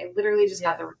yet. Like, I literally just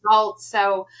got the results.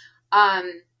 So,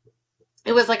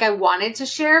 it was like I wanted to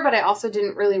share, but I also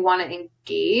didn't really want to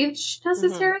engage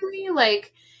necessarily,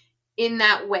 like, in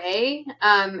that way.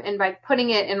 And by putting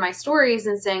it in my stories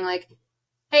and saying, like,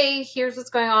 hey, here's what's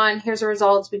going on. Here's the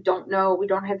results. We don't know. We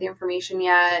don't have the information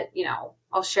yet. You know,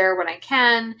 I'll share when I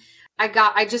can.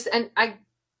 I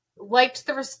liked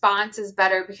the responses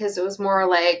better because it was more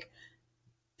like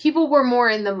people were more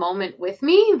in the moment with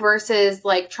me versus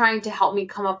like trying to help me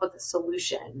come up with a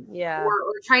solution. Yeah. Or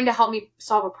trying to help me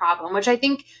solve a problem, which I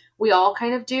think we all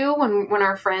kind of do when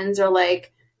our friends are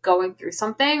like going through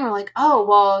something. We're like, oh,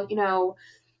 well, you know,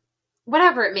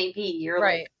 whatever it may be. You're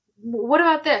like, what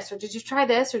about this? Or did you try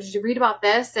this? Or did you read about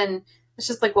this? And it's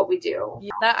just like what we do.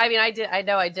 Yeah, I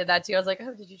know I did that too. I was like,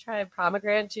 oh, did you try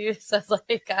pomegranate juice? I was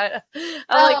like, yeah,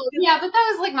 but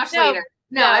that was like much later.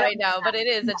 No, I know, but it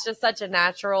is. It's just such a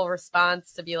natural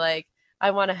response to be like,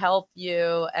 I want to help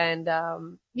you, and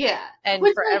and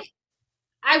which, like,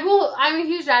 I'm a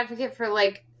huge advocate for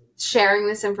like sharing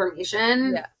this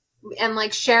information, and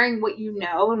like sharing what you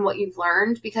know and what you've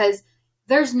learned, because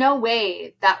there's no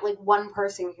way that like one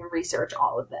person can research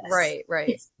all of this.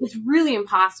 Right. It's really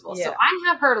impossible. Yeah. So I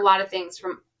have heard a lot of things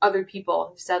from other people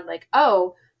who said like,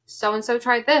 oh, so-and-so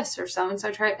tried this or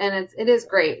so-and-so tried, and it is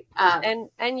great.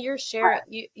 And you're sharing,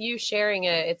 you sharing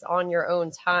it, it's on your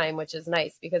own time, which is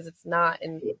nice because it's not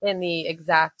in the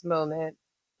exact moment,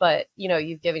 but you know,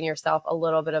 you've given yourself a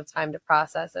little bit of time to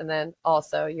process. And then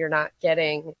also you're not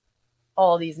getting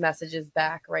all these messages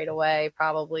back right away,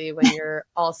 probably when you're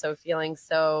also feeling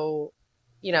so,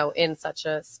 you know, in such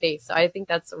a space. So I think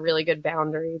that's a really good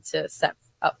boundary to set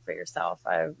up for yourself.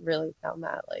 I really found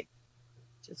that like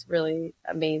just really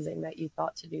amazing that you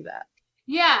thought to do that.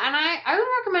 Yeah, and I would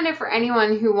recommend it for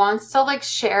anyone who wants to like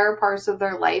share parts of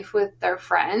their life with their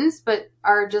friends, but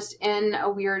are just in a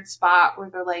weird spot where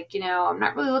they're like, you know, I'm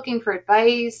not really looking for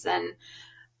advice and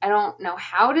I don't know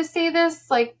how to say this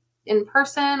like in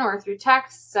person or through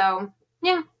text. So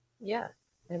yeah.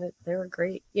 And they were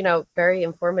great, you know, very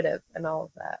informative and all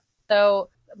of that. So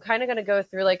I'm kind of going to go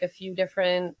through like a few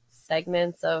different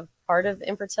segments of part of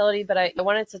infertility, but I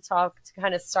wanted to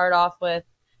kind of start off with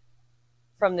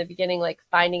from the beginning, like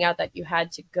finding out that you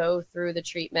had to go through the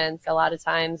treatments. A lot of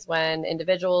times when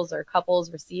individuals or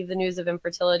couples receive the news of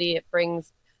infertility, it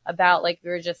brings about, like we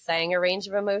were just saying, a range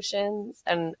of emotions.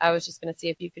 And I was just going to see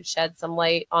if you could shed some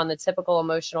light on the typical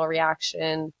emotional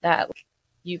reaction that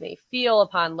you may feel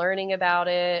upon learning about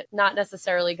it, not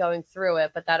necessarily going through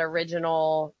it, but that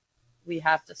original, we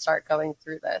have to start going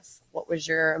through this. What was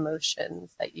your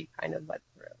emotions that you kind of went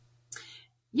through?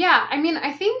 Yeah, I mean,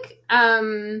 I think,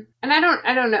 and I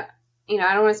don't know, you know,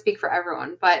 I don't want to speak for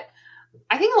everyone, but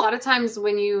I think a lot of times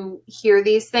when you hear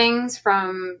these things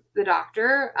from the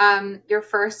doctor, your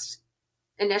first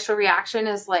initial reaction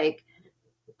is like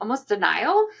almost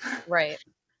denial. Right.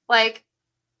 Like,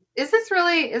 is this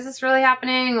really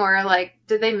happening? Or like,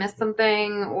 did they miss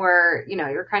something? Or, you know,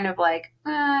 you're kind of like,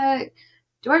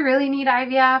 do I really need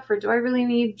IVF or do I really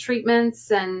need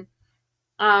treatments? And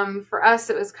for us,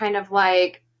 it was kind of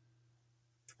like,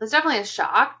 it was definitely a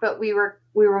shock, but we were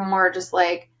more just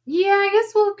like, yeah, I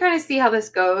guess we'll kind of see how this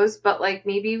goes, but like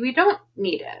maybe we don't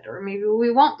need it, or maybe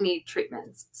we won't need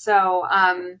treatments. So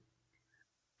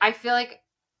I feel like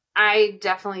I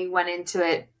definitely went into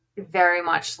it very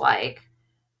much like,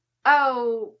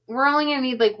 oh, we're only going to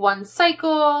need like one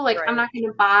cycle. Like, right. I'm not going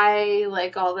to buy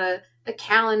like all the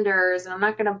calendars, and I'm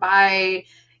not going to buy,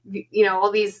 you know,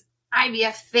 all these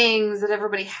IVF things that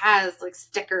everybody has, like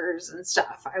stickers and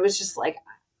stuff. I was just like,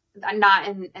 I'm not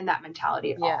in that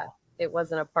mentality at all. It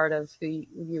wasn't a part of who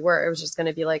you were. It was just going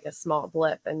to be like a small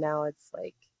blip. And now it's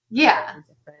like,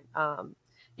 different.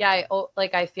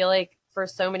 I feel like for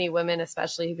so many women,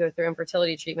 especially who go through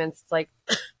infertility treatments, it's like,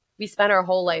 we spend our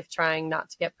whole life trying not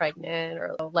to get pregnant,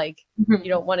 or like, you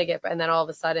don't want to get, and then all of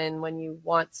a sudden when you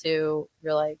want to,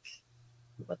 you're like,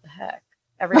 what the heck?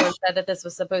 Everyone said that this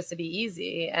was supposed to be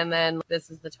easy. And then this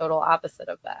is the total opposite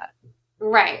of that.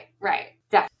 Right.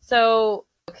 Definitely. So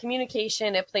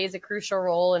communication, it plays a crucial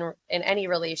role in any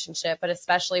relationship, but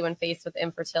especially when faced with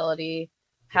infertility.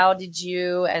 How did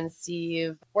you and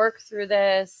Steve work through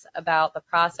this, about the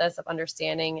process of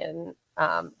understanding and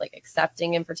like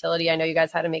accepting infertility? I know you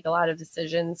guys had to make a lot of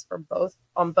decisions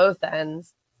on both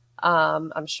ends.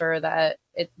 I'm sure that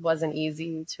it wasn't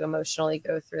easy to emotionally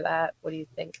go through that. What do you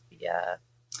think?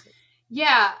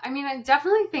 Yeah, I mean, I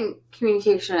definitely think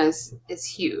communication is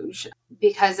huge,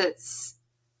 because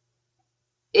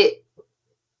it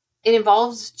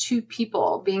involves two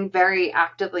people being very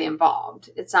actively involved.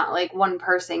 It's not like one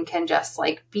person can just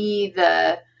like be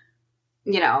the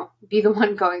be the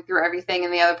one going through everything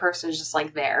and the other person is just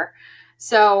like there.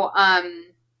 So, and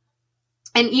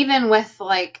even with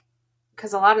like,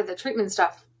 because a lot of the treatment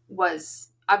stuff was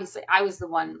obviously I was the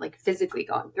one like physically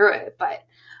going through it, but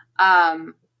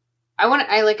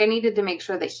I needed to make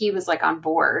sure that he was like on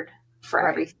board for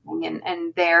everything,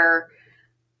 and there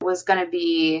was going to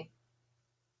be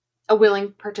a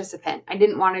willing participant. I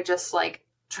didn't want to just like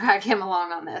drag him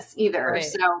along on this either. Right.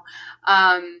 So,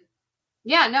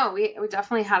 we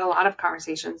definitely had a lot of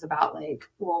conversations about like,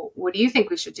 well, what do you think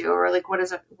we should do? Or like, what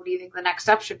do you think the next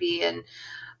step should be? And,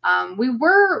 we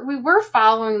were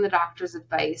following the doctor's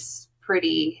advice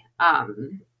pretty,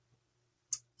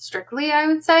 strictly, I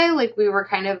would say. Like, we were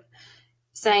kind of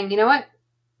saying, you know what,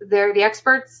 they're the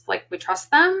experts, like we trust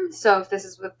them. So if this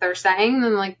is what they're saying,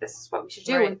 then like, this is what we should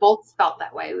do. Right. We both felt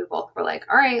that way. We both were like,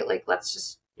 all right, like, let's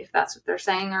just, if that's what they're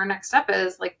saying, our next step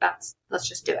is like, let's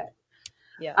just do it.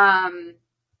 Yeah.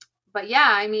 But yeah,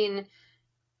 I mean,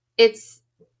 it's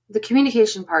the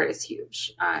communication part is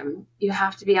huge. You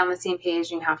have to be on the same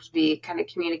page, and you have to be kind of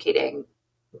communicating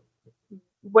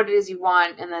what it is you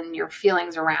want, and then your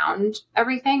feelings around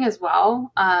everything as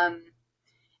well. And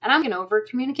I'm an over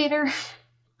communicator.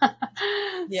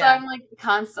 Yeah. So I'm like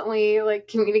constantly like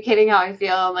communicating how I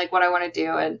feel and like what I want to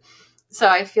do. And so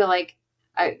I feel like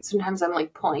sometimes I'm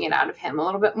like pulling it out of him a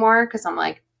little bit more, because I'm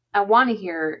like, I want to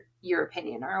hear your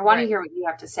opinion, or I want to hear what you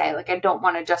have to say. Like, I don't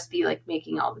want to just be like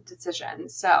making all the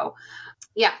decisions. So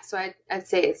yeah, so I'd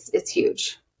say it's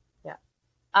huge. Yeah.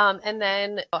 And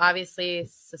then obviously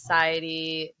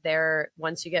society there,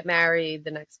 once you get married,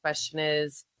 the next question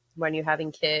is, when you're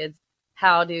having kids,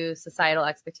 how do societal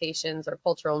expectations or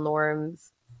cultural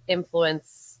norms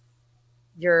influence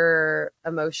your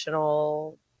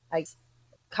emotional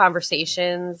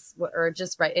conversations, or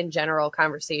just in general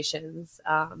conversations?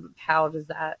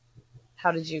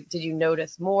 Did you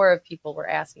notice more if people were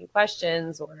asking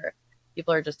questions, or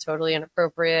people are just totally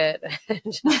inappropriate?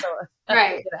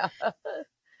 Right.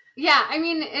 Yeah. I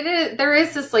mean, there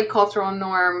is this like cultural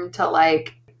norm to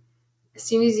like, as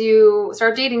soon as you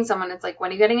start dating someone, it's like,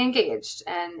 when are you getting engaged?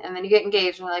 And then you get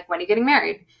engaged, and you're like, when are you getting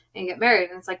married? And you get married,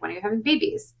 and it's like, when are you having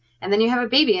babies? And then you have a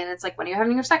baby, and it's like, when are you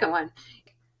having your second one?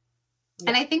 Yeah.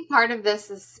 And I think part of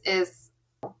this is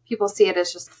people see it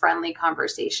as just friendly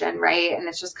conversation, right? And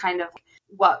it's just kind of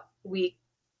what we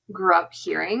grew up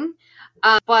hearing.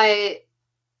 But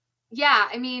yeah,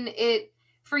 I mean,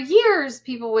 for years,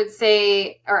 people would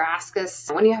say or ask us,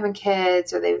 when are you having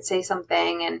kids? Or they would say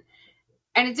something, and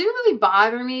it didn't really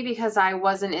bother me because I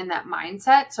wasn't in that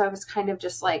mindset. So I was kind of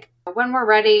just like, when we're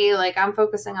ready, like, I'm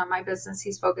focusing on my business,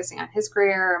 he's focusing on his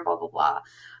career, and blah, blah, blah.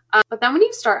 But then when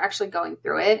you start actually going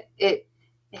through it, it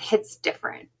hits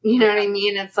different. You know what I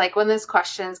mean? It's like, when those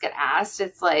questions get asked,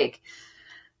 it's like,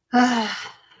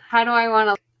 how do I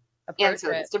want to answer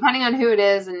this? Depending on who it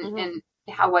is and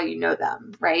how well you know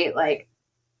them, right? Like,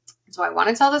 do I want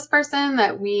to tell this person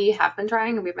that we have been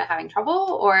trying and we've been having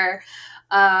trouble? Or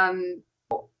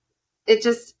it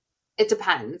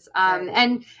depends.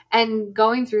 And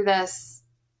going through this,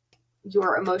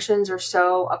 your emotions are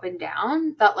so up and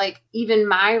down that like, even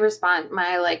my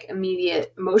like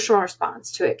immediate emotional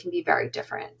response to it can be very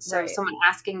different. So someone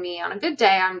asking me on a good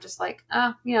day, I'm just like,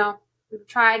 we've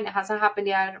tried and it hasn't happened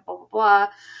yet, blah, blah,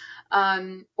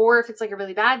 blah. Or if it's like a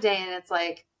really bad day and it's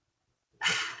like,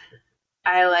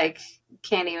 I like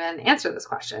can't even answer this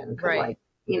question. Like,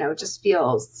 it just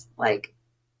feels like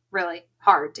really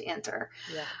hard to answer.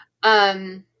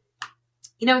 Yeah.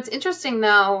 It's interesting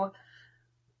though.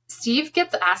 Steve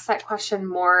gets asked that question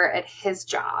more at his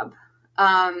job.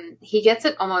 He gets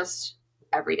it almost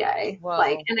every day. Whoa.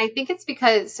 And I think it's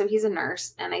because, so he's a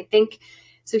nurse, and I think,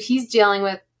 so he's dealing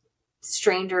with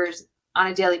strangers on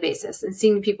a daily basis and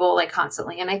seeing people like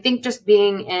constantly. And I think just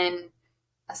being in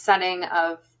a setting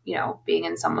of, being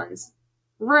in someone's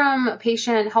room, a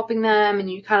patient, helping them,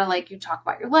 and you kind of like, you talk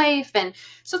about your life. And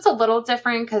so it's a little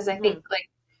different because I think like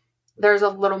there's a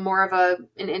little more of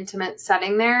an intimate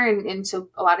setting there. And so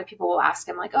a lot of people will ask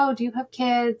him like, oh, do you have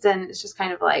kids? And it's just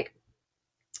kind of like,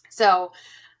 so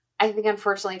I think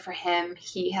unfortunately for him,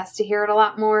 he has to hear it a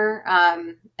lot more.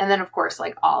 And then of course,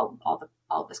 like all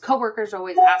of his coworkers are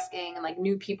always asking, and like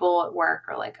new people at work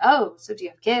are like, oh, so do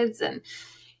you have kids? And,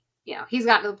 he's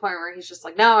gotten to the point where he's just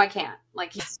like, no, I can't.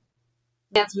 Like,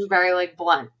 the answer's very like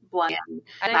blunt. And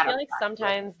I feel like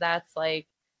sometimes that's like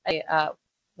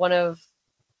one of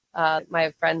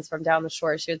my friends from down the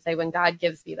shore, she would say, when God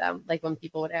gives me them, like when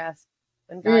people would ask,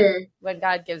 when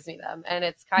God gives me them. And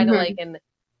it's kind of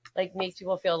like makes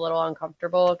people feel a little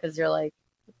uncomfortable, because you're like,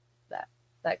 is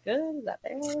that good? Is that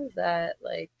bad? Is that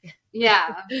like,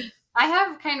 yeah. I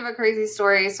have kind of a crazy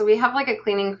story. So we have like a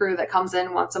cleaning crew that comes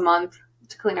in once a month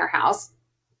to clean our house.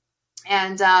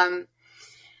 And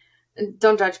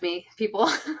don't judge me, people.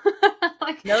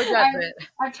 Like, No judgment.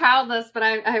 I'm childless, but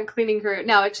I'm cleaning crew.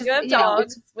 No, it's just, You have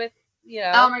dogs with,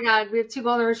 oh my God, we have 2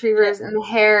 golden retrievers, and the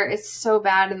hair is so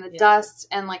bad, and the dust,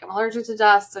 and like I'm allergic to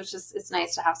dust. So it's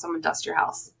nice to have someone dust your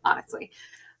house, honestly.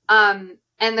 And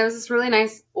there was this really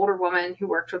nice older woman who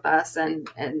worked with us, and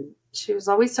she was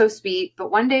always so sweet.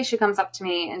 But one day she comes up to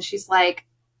me and she's like,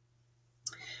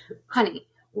 honey,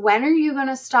 when are you going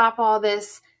to stop all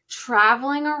this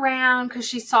traveling around? Because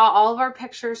she saw all of our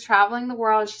pictures traveling the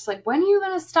world. She's like, when are you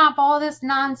going to stop all this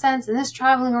nonsense and this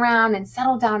traveling around and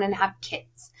settle down and have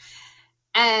kids?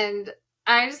 And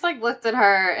I just like looked at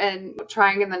her and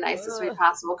trying in the nicest way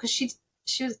possible, because she was,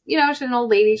 she's an old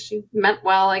lady. She meant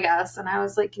well, I guess. And I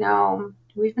was like,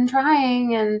 we've been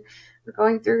trying and we're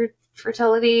going through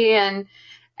fertility. And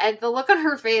the look on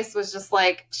her face was just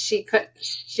like, she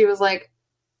was like,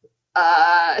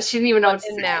 she didn't even know what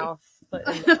to say. Now.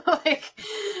 Like,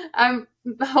 I'm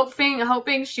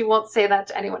hoping she won't say that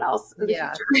to anyone else in the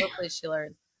future. Hopefully she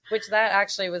learns. Which that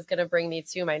actually was going to bring me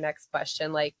to my next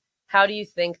question. Like, how do you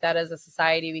think that as a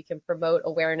society we can promote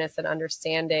awareness and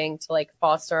understanding to like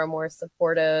foster a more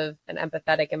supportive and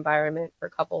empathetic environment for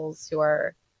couples who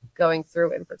are going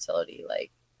through infertility?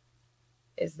 Like,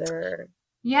 is there?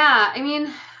 Yeah, I mean,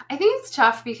 I think it's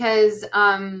tough because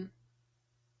you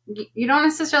don't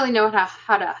necessarily know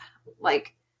how to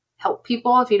like help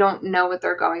people if you don't know what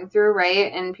they're going through,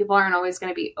 right? And people aren't always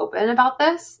going to be open about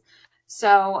this.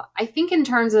 So I think in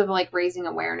terms of like raising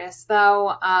awareness,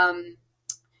 though,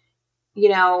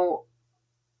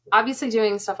 obviously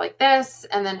doing stuff like this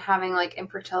and then having like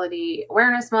Infertility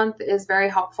Awareness Month is very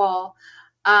helpful.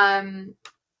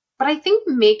 But I think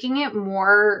making it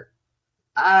more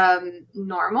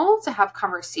normal to have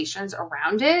conversations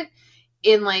around it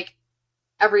in like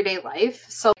everyday life.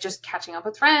 So just catching up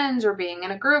with friends or being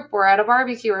in a group or at a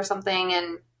barbecue or something,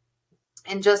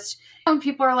 and just when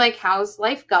people are like, how's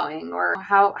life going? Or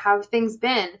how have things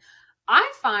been?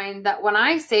 I find that when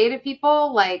I say to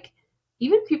people, like,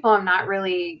 even people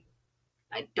I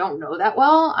don't know that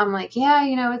well, I'm like,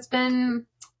 yeah, it's been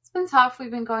tough. We've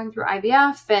been going through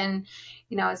IVF and,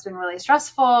 it's been really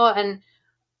stressful. And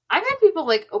I've had people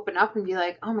like open up and be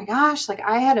like, oh my gosh, like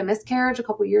I had a miscarriage a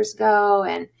couple years ago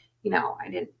and,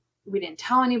 we didn't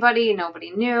tell anybody, nobody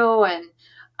knew. And,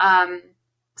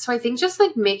 so I think just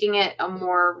like making it a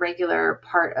more regular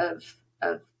part of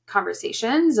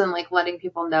conversations and like letting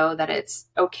people know that it's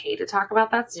okay to talk about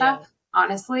that stuff,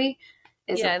 honestly,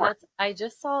 is important. And I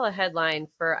just saw a headline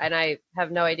and I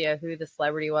have no idea who the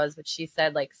celebrity was, but she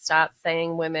said like, stop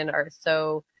saying women are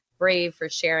so brave for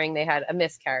sharing they had a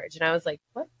miscarriage. And I was like,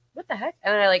 what the heck?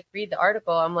 And I like read the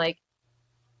article. I'm like,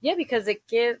 yeah, because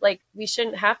we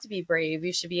shouldn't have to be brave.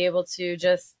 You should be able to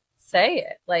just say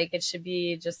it. Like, it should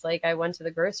be just like, I went to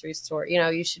the grocery store,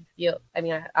 you should feel, I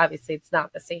mean, obviously it's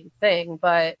not the same thing,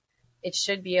 but it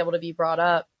should be able to be brought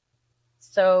up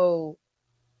so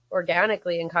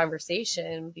organically in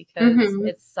conversation, because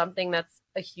it's something that's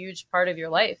a huge part of your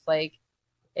life. Like,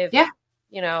 if,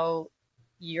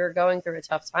 you're going through a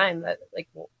tough time, that like,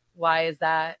 why is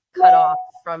that cut off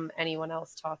from anyone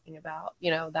else talking about,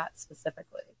 that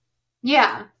specifically?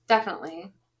 Yeah,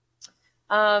 definitely.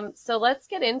 So let's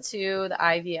get into the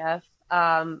IVF.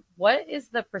 What is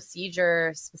the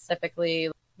procedure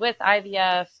specifically with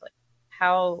IVF? Like,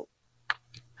 how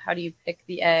do you pick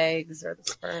the eggs or the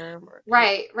sperm?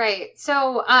 Right.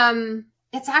 So,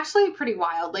 it's actually pretty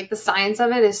wild. Like, the science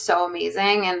of it is so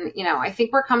amazing. And, I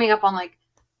think we're coming up on like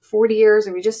 40 years,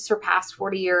 and we just surpassed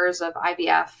 40 years of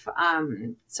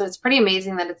IVF. So it's pretty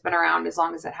amazing that it's been around as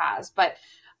long as it has. But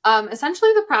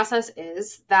essentially the process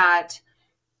is that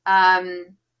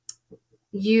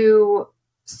you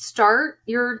start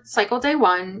your cycle day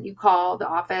 1, you call the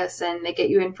office and they get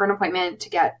you in for an appointment to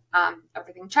get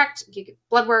everything checked. You get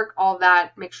blood work, all of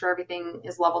that, make sure everything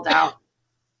is leveled out.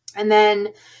 And then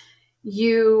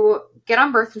you get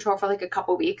on birth control for like a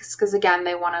couple weeks, because again,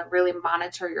 they want to really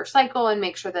monitor your cycle and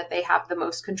make sure that they have the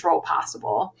most control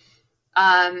possible.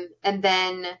 And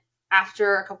then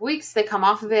after a couple weeks, they come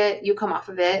off of it, you come off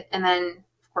of it. And then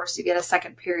of course you get a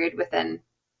second period within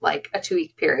like a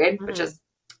 2-week period, which is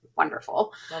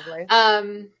wonderful. Lovely.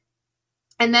 And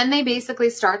then they basically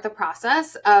start the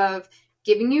process of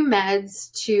giving you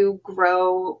meds to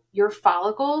grow your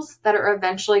follicles that are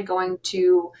eventually going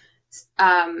to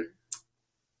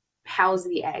house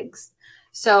the eggs.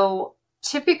 So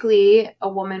typically a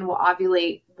woman will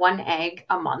ovulate 1 egg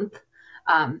a month,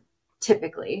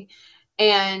 typically.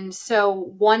 And so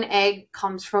 1 egg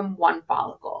comes from 1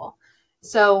 follicle.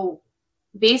 So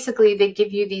basically they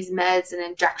give you these meds and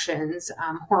injections,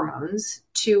 hormones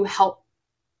to help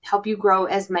you grow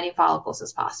as many follicles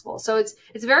as possible. So it's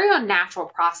a very unnatural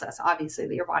process, obviously,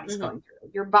 that your body's going through.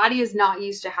 Your body is not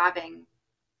used to having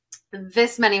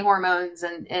this many hormones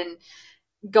and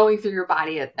going through your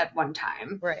body at one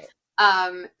time. Right.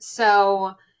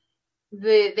 So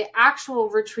the actual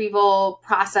retrieval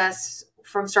process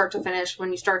from start to finish,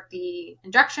 when you start the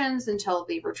injections until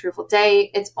the retrieval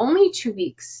day, it's only 2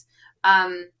 weeks,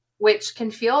 which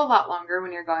can feel a lot longer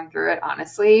when you're going through it,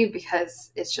 honestly,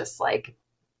 because it's just like,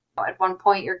 at one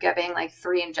point you're giving like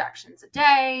 3 injections a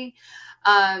day.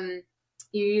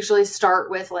 You usually start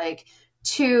with like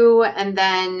 2, and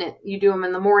then you do them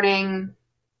in the morning,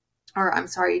 or I'm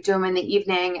sorry, you do them in the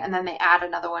evening, and then they add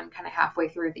another one kind of halfway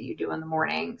through that you do in the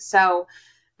morning. So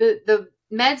the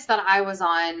meds that I was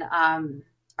on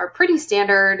are pretty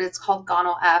standard. It's called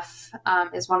Gonal F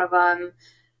is one of them.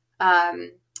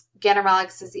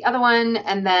 Ganirelix is the other one.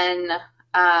 And then,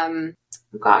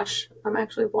 gosh, I'm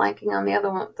actually blanking on the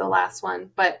other one, the last one,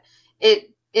 but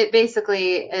it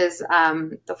basically is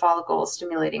the follicle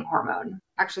stimulating hormone.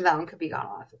 Actually, that one could be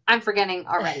Gonal F. I'm forgetting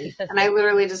already. And I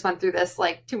literally just went through this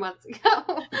like 2 months ago.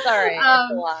 Sorry, it's a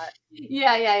lot.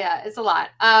 Yeah. It's a lot.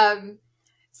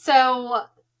 So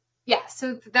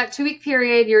that 2-week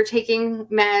period, you're taking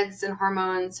meds and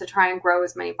hormones to try and grow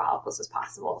as many follicles as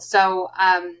possible. So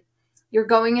you're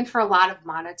going in for a lot of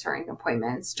monitoring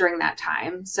appointments during that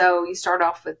time. So you start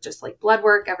off with just like blood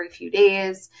work every few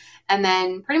days. And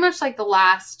then pretty much like the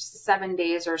last 7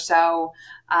 days or so,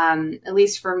 at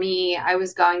least for me, I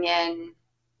was getting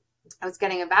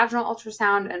a vaginal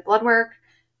ultrasound and blood work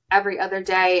every other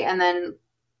day. And then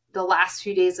the last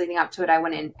few days leading up to it, I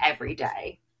went in every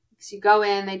day. So you go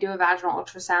in, they do a vaginal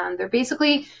ultrasound. They're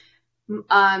basically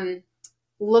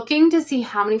looking to see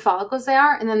how many follicles they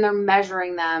are, and then they're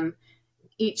measuring them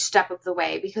each step of the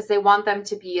way because they want them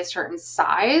to be a certain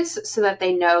size so that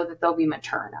they know that they'll be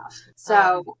mature enough.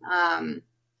 So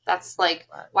that's like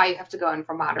why you have to go in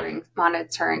for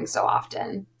monitoring so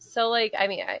often. So like, I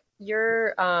mean,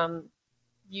 your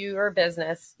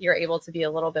business, you're able to be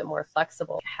a little bit more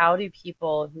flexible. How do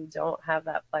people who don't have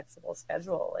that flexible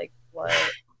schedule, like what?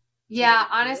 Yeah,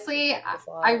 honestly,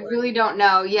 I really don't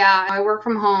know. Yeah, I work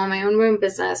from home. I own my own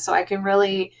business, so I can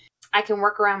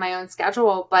work around my own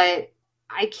schedule, but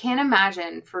I can't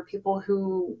imagine for people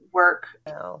who work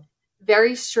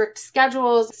very strict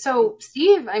schedules. So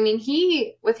Steve, I mean,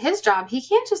 with his job, he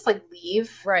can't just like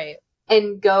leave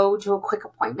and go to a quick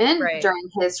appointment during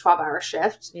his 12-hour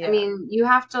shift. Yeah. I mean, you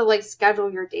have to like schedule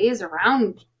your days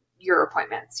around your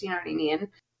appointments. You know what I mean?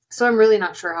 So I'm really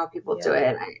not sure how people do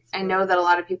it. I know that a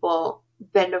lot of people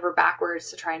bend over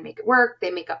backwards to try and make it work.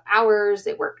 They make up hours,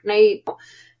 they work night,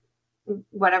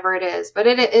 whatever it is, but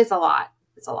it is a lot.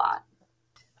 It's a lot.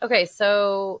 Okay,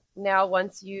 so now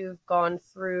once you've gone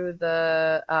through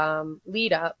the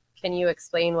lead up, can you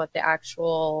explain what the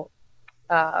actual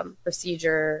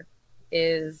procedure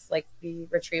is, like the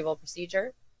retrieval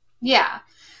procedure? Yeah.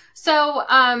 So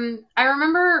I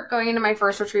remember going into my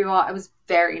first retrieval, I was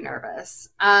very nervous.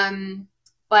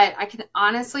 But I can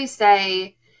honestly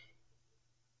say,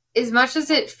 as much as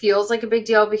it feels like a big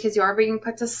deal because you are being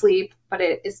put to sleep, but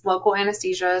it is local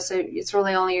anesthesia, so it's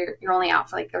really you're only out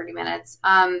for like 30 minutes.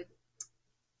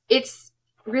 It's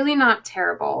really not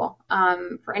terrible.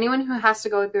 For anyone who has to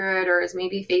go through it or is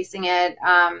maybe facing it,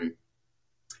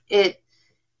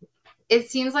 it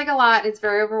seems like a lot. It's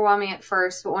very overwhelming at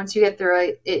first, but once you get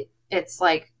through it, it's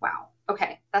like, wow,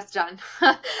 okay, that's done.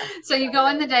 So you go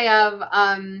in the day of,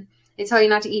 they tell you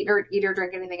not to eat or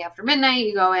drink anything after midnight.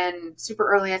 You go in super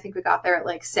early. I think we got there at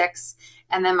like 6,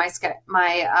 and then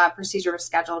my procedure was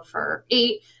scheduled for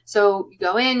 8. So you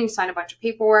go in, you sign a bunch of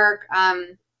paperwork.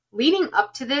 Leading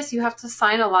up to this, you have to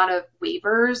sign a lot of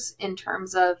waivers in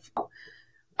terms of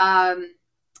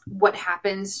what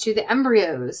happens to the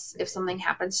embryos if something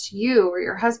happens to you or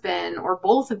your husband or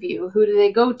both of you. Who do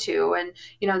they go to? And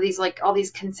these like all these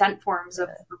consent forms of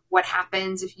what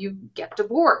happens if you get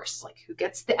divorced, like who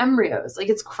gets the embryos. Like,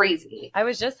 it's crazy. I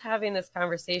was just having this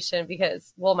conversation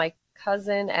because, well, my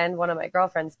cousin and one of my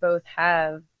girlfriends both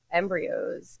have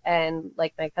embryos, and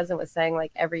like my cousin was saying,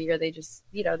 like every year they just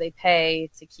they pay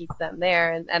to keep them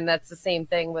there, and that's the same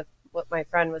thing with what my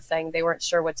friend was saying. They weren't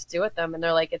sure what to do with them, and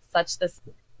they're like, it's such this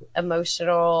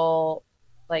emotional,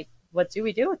 like, what do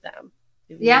we do with them?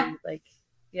 You get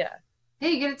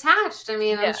attached. I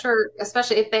mean, I'm sure,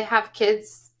 especially if they have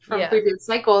kids from previous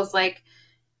cycles, like,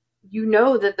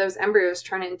 that those embryos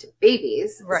turn into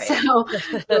babies, right? So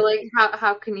like,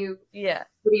 how can you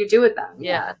what do you do with them?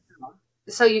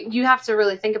 So you have to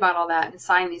really think about all that and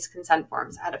sign these consent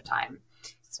forms ahead of time.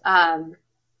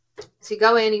 So you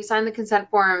go in, you sign the consent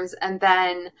forms, and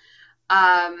then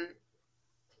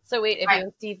so wait, if you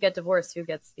and Steve get divorced, who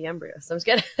gets the embryo? So I'm just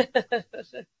kidding.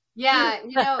 Yeah,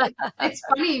 it's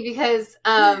funny because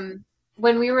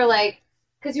when we were like,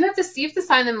 because you have to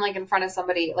sign them like in front of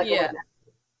somebody, like a witness.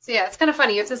 So yeah, it's kind of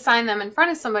funny. You have to sign them in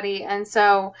front of somebody, and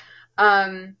so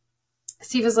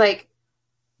Steve was like,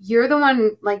 "You're the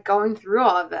one like going through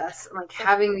all of this, and, like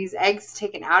having these eggs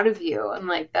taken out of you, and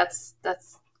like that's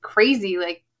crazy.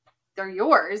 Like they're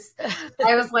yours."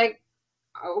 I was like,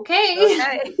 "Okay,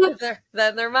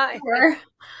 then they're mine." Sure.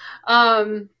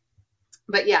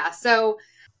 But yeah, so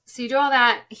you do all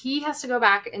that. He has to go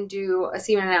back and do a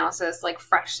semen analysis, like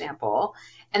fresh sample,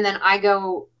 and then I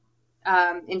go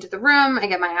into the room. I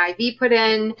get my IV put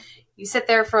in. You sit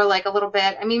there for like a little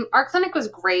bit. I mean, our clinic was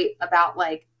great about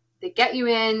like they get you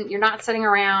in. You're not sitting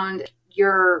around.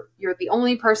 You're the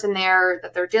only person there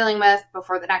that they're dealing with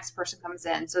before the next person comes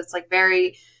in. So it's like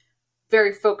very,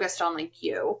 very focused on like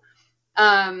you.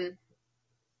 And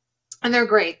they're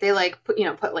great. They like put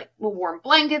like warm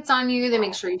blankets on you. They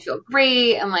make sure you feel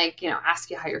great and like, ask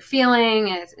you how you're feeling.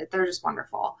 And they're just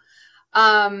wonderful.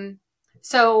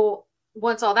 So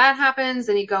once all that happens,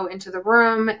 then you go into the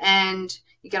room and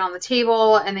you get on the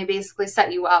table and they basically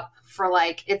set you up for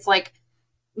like, it's like,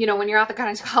 when you're at the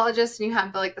gynecologist and you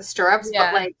have the stirrups,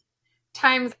 but like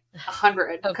times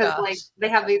 100 because like they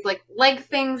have these like leg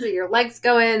things that your legs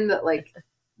go in that like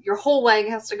your whole leg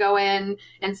has to go in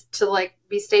and to like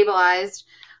be stabilized.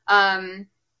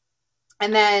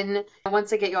 And then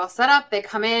once they get you all set up, they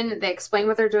come in, they explain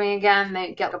what they're doing again.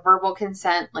 They get a verbal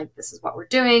consent, like this is what we're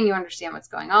doing. You understand what's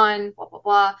going on, blah, blah,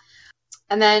 blah.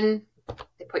 And then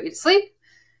they put you to sleep.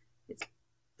 It's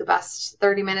the best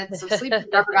 30 minutes of sleep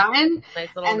you've ever gotten.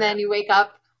 And then you wake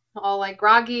up all like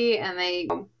groggy and they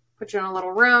put you in a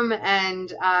little room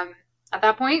and, at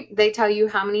that point, they tell you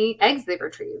how many eggs they've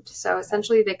retrieved. So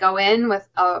essentially, they go in with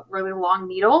a really long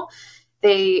needle.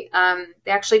 They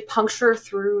actually puncture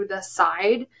through the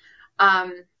side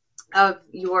of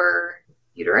your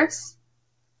uterus,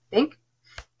 I think,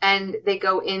 and they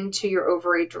go into your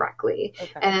ovary directly.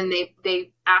 Okay. And then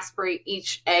they aspirate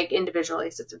each egg individually.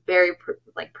 So it's a very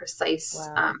precise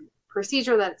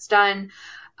procedure that it's done.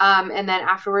 And then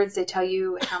afterwards, they tell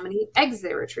you how many eggs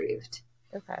they retrieved.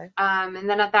 Okay. And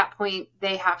then at that point,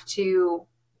 they have to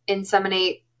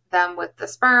inseminate them with the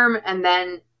sperm, and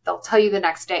then they'll tell you the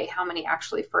next day how many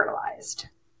actually fertilized.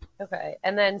 Okay.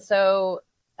 And then so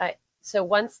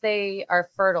once they are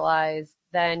fertilized,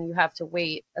 then you have to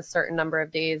wait a certain number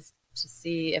of days to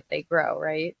see if they grow,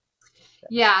 right?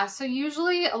 Yeah. So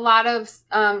usually a lot of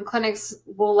clinics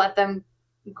will let them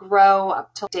grow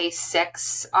up till day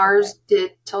 6. Ours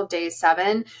did till day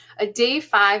 7. A day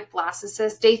 5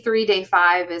 blastocyst, day 3, day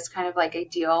 5 is kind of like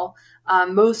ideal.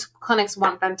 Most clinics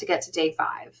want them to get to day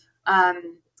 5.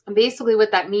 And basically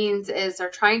what that means is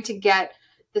they're trying to get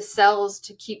the cells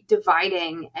to keep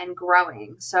dividing and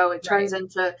growing. So it turns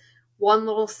into one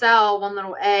little cell, one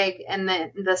little egg, and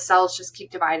then the cells just keep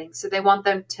dividing. So they want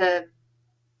them to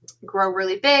grow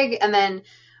really big. And then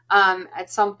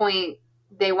at some point,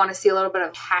 they want to see a little bit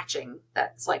of hatching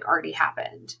that's like already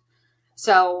happened.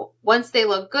 So once they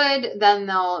look good, then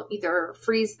they'll either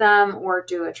freeze them or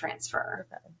do a transfer.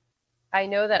 Okay. I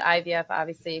know that IVF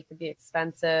obviously could be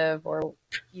expensive, or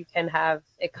you can have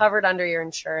it covered under your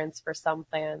insurance for some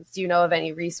plans. Do you know of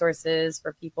any resources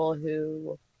for people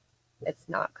who it's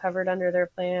not covered under their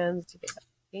plans to get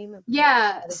payment?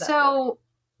 Yeah. So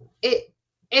it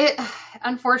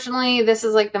unfortunately, this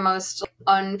is like the most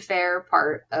unfair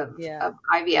part of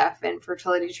IVF and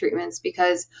fertility treatments,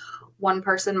 because one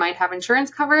person might have insurance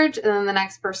coverage and then the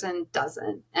next person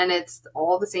doesn't, and it's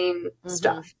all the same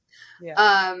stuff.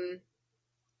 Yeah.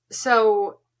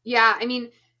 So yeah, I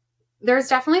mean, there's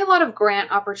definitely a lot of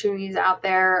grant opportunities out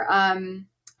there.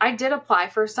 I did apply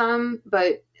for some,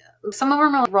 but some of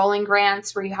them are like rolling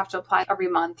grants where you have to apply every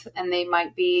month, and they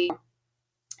might be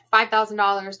 $5,000,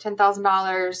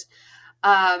 $10,000.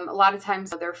 A lot of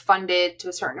times they're funded to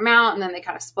a certain amount, and then they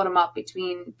kind of split them up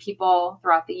between people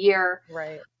throughout the year.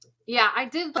 Right. Yeah, I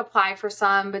did apply for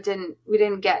some, but we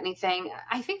didn't get anything.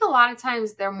 I think a lot of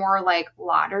times they're more like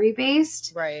lottery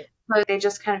based. Right. But they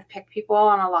just kind of pick people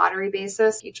on a lottery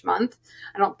basis each month.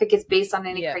 I don't think it's based on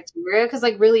any criteria, because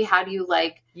like really, how do you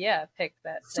pick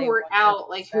that sort out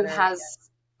like who has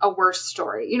a worse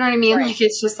story? You know what I mean? Right. Like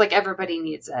it's just like everybody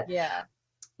needs it. Yeah.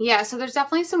 Yeah, so there's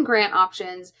definitely some grant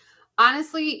options.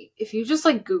 Honestly, if you just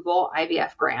like Google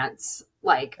IVF grants,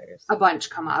 like a bunch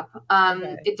come up.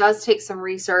 It does take some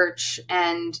research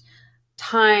and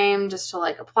time just to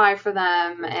like apply for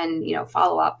them and,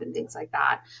 follow up and things like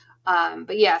that.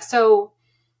 But yeah, so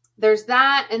there's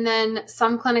that. And then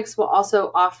some clinics will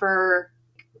also offer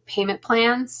payment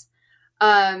plans.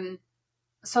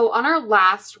 So on our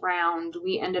last round,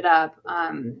 we ended up,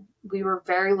 we were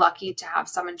very lucky to have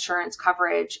some insurance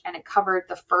coverage, and it covered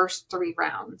the first 3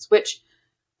 rounds, which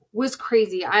was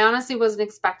crazy. I honestly wasn't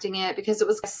expecting it because it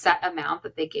was a set amount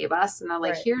that they gave us. And they're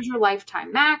like, here's your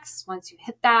lifetime max once you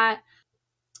hit that.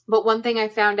 But one thing I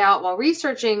found out while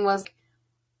researching was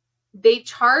they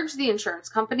charge the insurance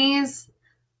companies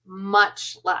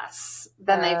much less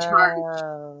than they charge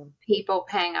people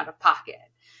paying out of pocket.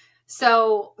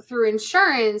 So through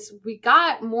insurance, we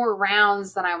got more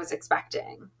rounds than I was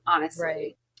expecting,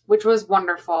 honestly, which was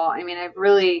wonderful. I mean,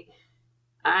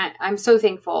 I'm so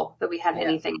thankful that we had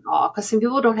anything at all, because some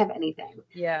people don't have anything.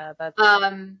 Yeah.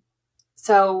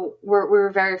 So we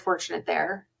were very fortunate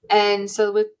there. And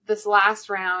so with this last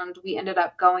round, we ended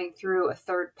up going through a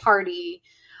third party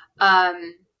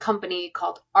company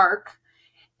called ARC.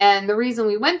 And the reason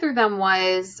we went through them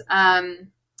was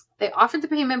they offered the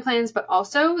payment plans, but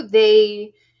also there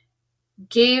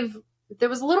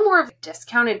was a little more of a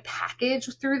discounted package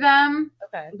through them,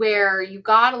 where you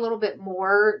got a little bit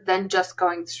more than just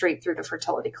going straight through the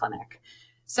fertility clinic.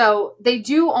 So they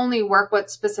do only work with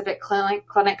specific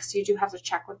clinics. So you do have to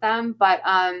check with them, but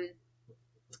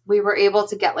we were able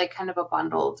to get like kind of a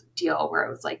bundled deal where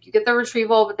it was like you get the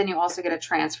retrieval, but then you also get a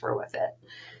transfer with it.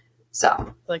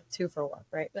 So like 2 for 1,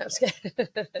 right? No, I'm just kidding.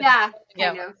 Yeah,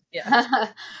 kind of. Yeah.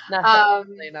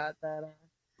 Not that.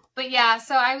 But yeah,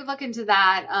 so I would look into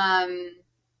that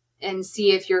and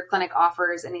see if your clinic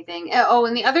offers anything. Oh,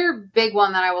 and the other big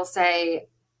one that I will say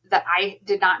that I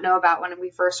did not know about when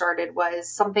we first started was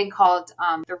something called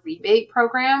the rebate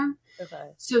program.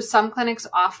 Okay. So some clinics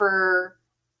offer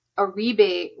a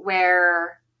rebate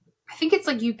where I think it's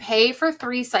like you pay for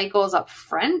 3 cycles up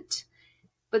front.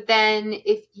 But then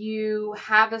if you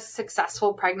have a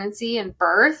successful pregnancy and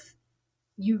birth,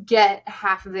 you get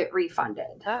half of it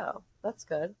refunded. Oh, that's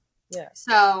good. Yeah.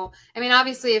 So, I mean,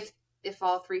 obviously if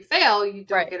all 3 fail, you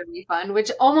don't get a refund,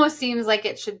 which almost seems like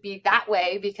it should be that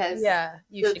way because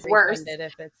you should refund it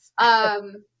if it's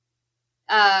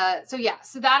so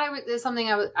that is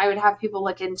something I would have people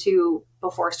look into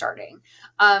before starting.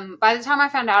 By the time I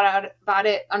found out about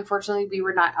it, unfortunately, we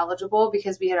were not eligible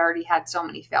because we had already had so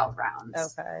many failed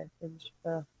rounds. Okay.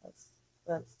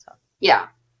 That's tough. Yeah.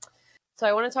 So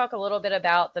I want to talk a little bit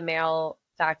about the male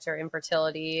factor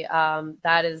infertility.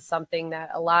 That is something that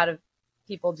a lot of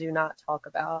people do not talk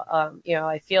about.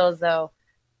 I feel as though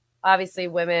obviously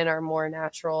women are more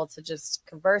natural to just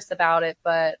converse about it,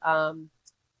 but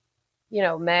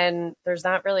men, there's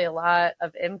not really a lot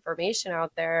of information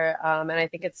out there. And I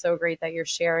think it's so great that you're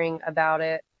sharing about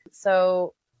it.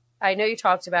 So I know you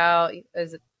talked about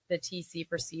the TC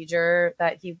procedure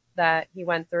that he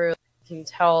went through. Can you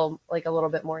tell like a little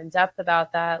bit more in depth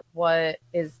about that? What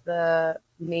is the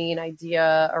main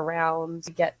idea around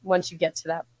once you get to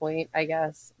that point? I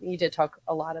guess you did talk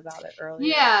a lot about it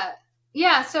earlier.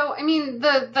 Yeah. So, I mean,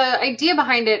 the idea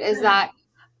behind it is that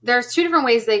there's 2 different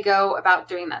ways they go about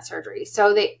doing that surgery.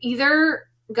 So they either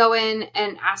go in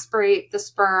and aspirate the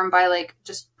sperm by like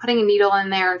just putting a needle in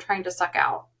there and trying to suck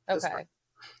out. Okay.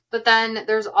 But then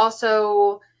there's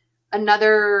also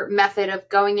another method of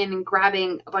going in and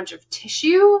grabbing a bunch of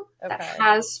tissue that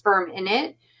has sperm in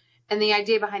it. And the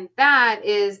idea behind that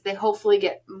is they hopefully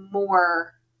get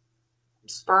more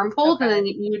sperm pulled and then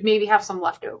you would maybe have some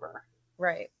left over.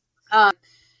 Right.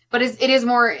 But it is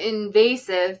more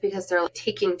invasive because they're like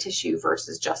taking tissue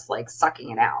versus just like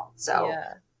sucking it out. So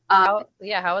how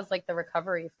was like the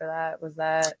recovery for that? Was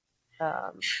that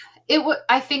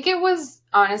I think it was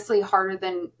honestly harder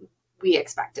than we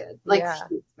expected. It's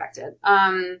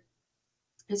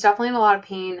definitely a lot of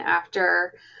pain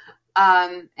after.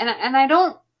 And I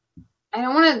don't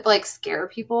want to like scare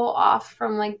people off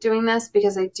from like doing this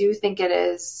because I do think it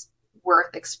is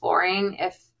worth exploring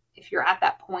if you're at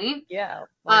that point. Yeah.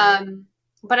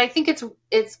 But I think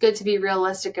it's good to be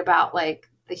realistic about like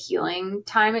the healing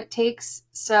time it takes.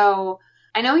 So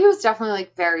I know he was definitely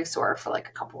like very sore for like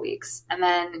a couple weeks, and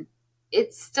then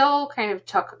it still kind of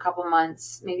took a couple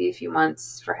months, maybe a few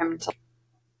months for him to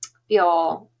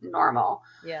feel normal.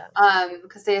 Yeah.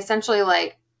 Because they essentially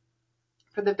like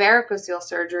for the varicocele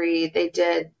surgery, they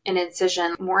did an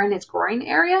incision more in his groin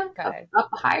area, up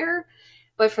higher.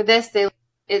 But for this, the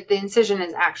incision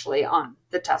is actually on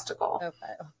the testicle.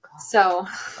 Okay. Oh, God. So,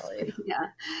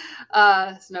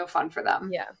 it's no fun for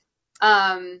them. Yeah.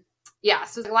 So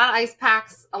a lot of ice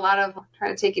packs, a lot of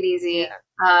trying to take it easy.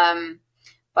 Yeah.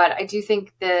 But I do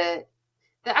think the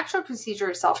actual procedure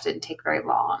itself didn't take very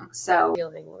long. So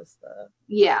healing was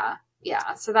yeah.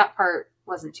 So that part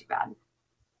wasn't too bad.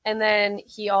 And then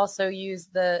he also used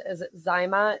is it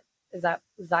Zymot? Is that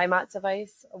Zymot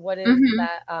device? What is Mm-hmm.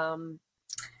 that?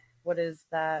 What is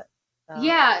that?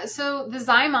 Yeah, so the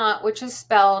Zymot, which is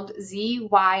spelled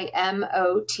Zymot,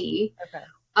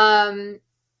 Okay.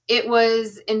 it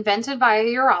was invented by a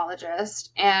urologist,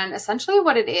 and essentially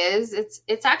what it is,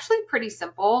 it's actually pretty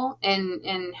simple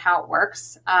in how it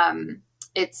works.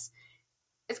 It's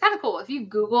it's kind of cool. If you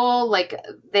Google, like,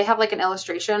 they have like an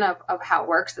illustration of how it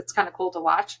works. It's kind of cool to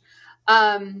watch.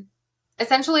 Um,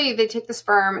 Essentially, they take the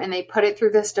sperm and they put it through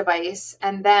this device,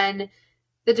 and then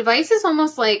the device is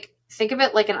almost like, think of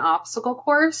it like an obstacle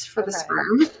course for the Okay.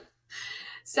 sperm.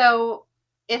 So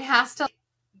it has to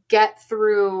get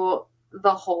through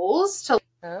the holes to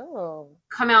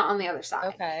come out on the other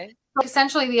side. Okay. So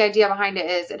essentially, the idea behind it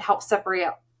is it helps separate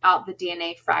out the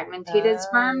DNA fragmented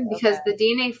sperm, because the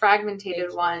DNA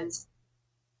fragmented ones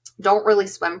don't really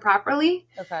swim properly.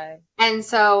 Okay. And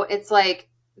so it's like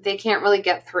they can't really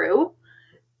get through.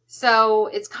 So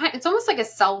it's almost like a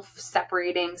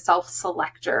self-separating,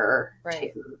 self-selector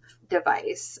type of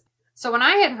device. So when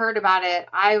I had heard about it,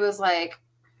 I was like,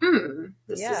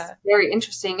 this is very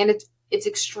interesting. And it's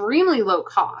extremely low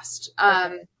cost.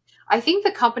 I think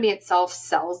the company itself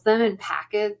sells them in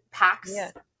packs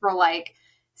for like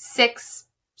six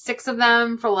of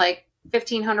them for like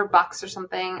 $1,500 or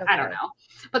something. I don't know.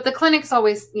 But the clinics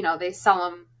always, they sell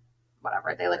them,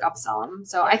 whatever, they like upsell them.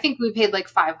 So I think we paid like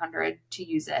 $500 to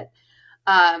use it.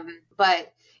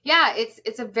 But yeah,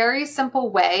 it's a very simple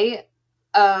way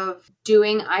of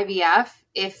doing IVF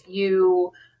if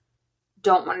you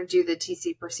don't want to do the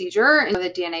TC procedure and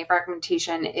the DNA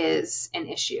fragmentation is an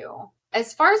issue.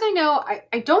 As far as I know,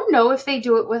 I don't know if they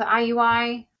do it with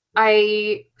IUI.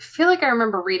 I feel like I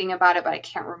remember reading about it, but I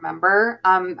can't remember.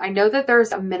 I know that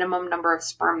there's a minimum number of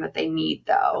sperm that they need,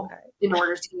 though, in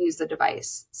order to use the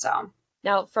device. So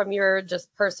now, from your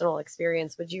just personal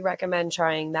experience, would you recommend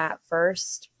trying that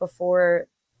first before,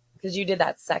 because you did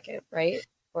that second, right?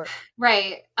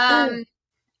 Right.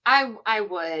 I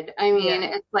would. I mean,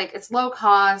 it's like, it's low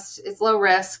cost, it's low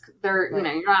risk.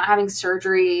 You're not having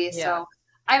surgery. So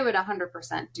I would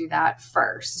 100% do that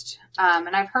first.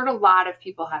 And I've heard a lot of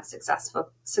people have success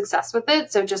with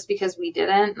it. So just because we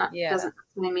didn't, doesn't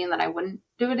mean that I wouldn't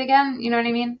do it again. You know what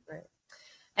I mean? Right.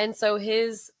 And so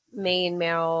his main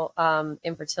male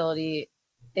infertility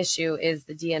issue is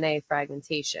the DNA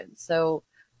fragmentation. So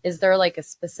is there like a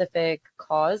specific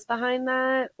cause behind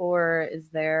that, or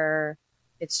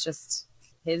it's just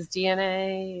his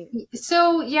DNA?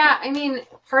 So yeah, I mean,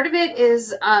 part of it is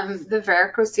the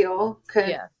varicocele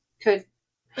could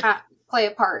play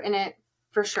a part in it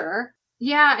for sure.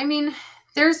 Yeah, I mean,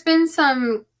 there's been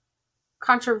some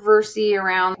controversy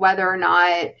around whether or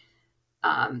not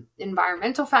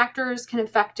environmental factors can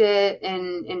affect it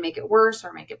and make it worse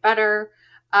or make it better.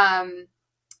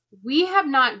 We have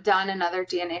not done another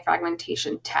DNA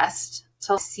fragmentation test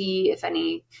to see if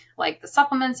any, like, the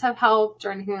supplements have helped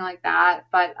or anything like that.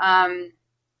 But I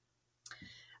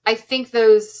think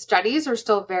those studies are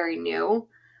still very new.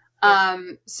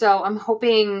 So I'm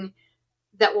hoping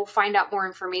that we'll find out more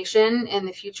information in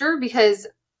the future, because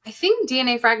I think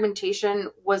DNA fragmentation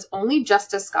was only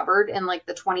just discovered in like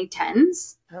the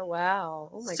 2010s. Oh, wow.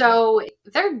 Oh my God.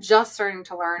 They're just starting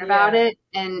to learn about it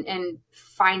and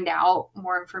find out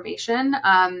more information.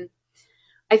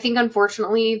 I think,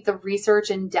 unfortunately, the research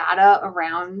and data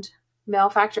around male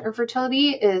factor infertility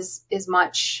is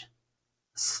much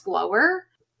slower.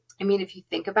 I mean, if you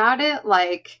think about it,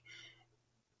 like,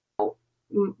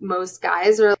 most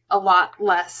guys are a lot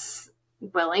less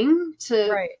willing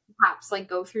to perhaps like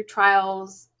go through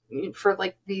trials for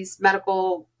like these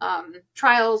medical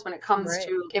trials when it comes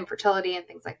to infertility and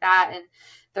things like that. And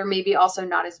they're maybe also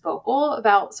not as vocal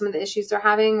about some of the issues they're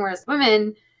having. Whereas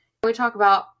women, we talk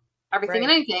about everything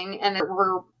and anything, and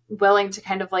we're willing to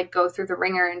kind of like go through the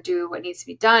ringer and do what needs to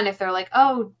be done. If they're like,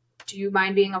 oh, do you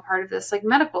mind being a part of this like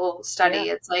medical study?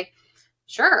 It's like,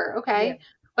 sure. Okay.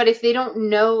 But if they don't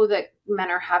know that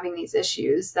men are having these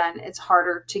issues, then it's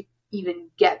harder to even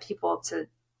get people to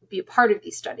be a part of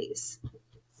these studies.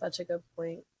 Such a good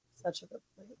point.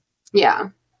 Yeah.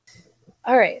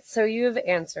 All right. So you've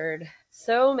answered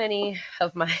so many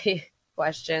of my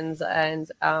questions and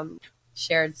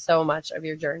shared so much of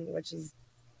your journey, which is,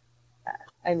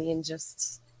 I mean,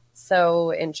 just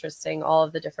so interesting, all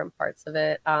of the different parts of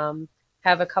it.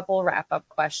 Have a couple wrap-up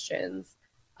questions.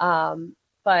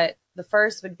 But the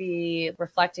first would be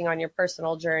reflecting on your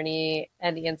personal journey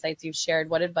and the insights you've shared.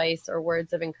 What advice or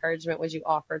words of encouragement would you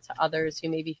offer to others who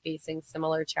may be facing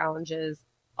similar challenges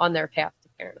on their path to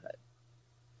parenthood?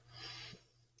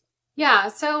 Yeah,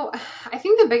 so I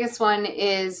think the biggest one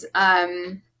is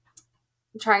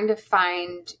trying to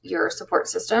find your support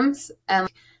systems, and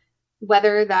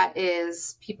whether that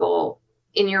is people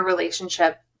in your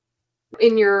relationship,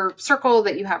 in your circle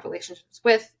that you have relationships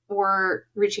with, or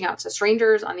reaching out to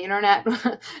strangers on the internet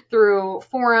through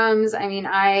forums. I mean,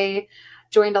 I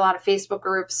joined a lot of Facebook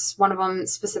groups, one of them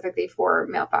specifically for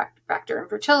male factor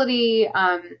infertility.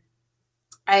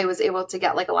 I was able to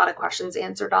get like a lot of questions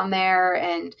answered on there,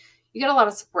 and you get a lot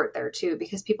of support there too,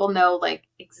 because people know like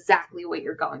exactly what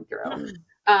you're going through.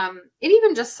 And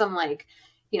even just some like,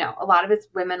 you know, a lot of it's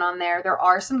women on there. There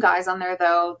are some guys on there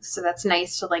though. So that's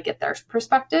nice to like get their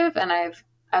perspective. And I've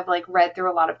like read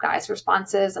through a lot of guys'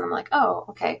 responses, and I'm like, oh,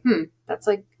 okay. That's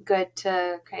like good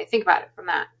to kind of think about it from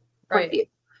that point of view.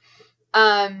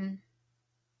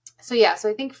 So yeah, so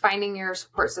I think finding your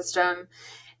support system,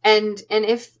 and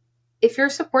if your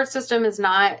support system is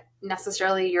not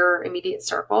necessarily your immediate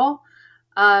circle,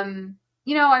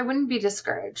 you know, I wouldn't be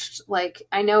discouraged. Like,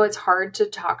 I know it's hard to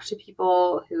talk to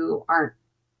people who aren't,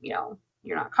 you know,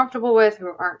 you're not comfortable with, who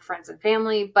aren't friends and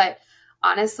family. But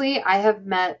honestly, I have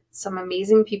met some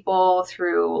amazing people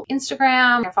through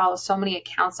Instagram. I follow so many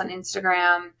accounts on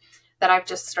Instagram that I've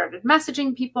just started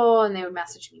messaging people, and they would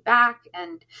message me back.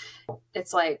 And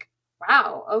it's like,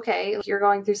 wow, okay, you're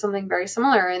going through something very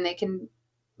similar, and they can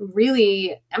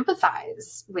really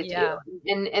empathize with you,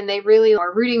 and they really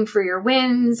are rooting for your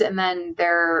wins, and then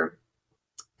they're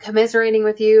commiserating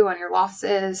with you on your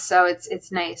losses. So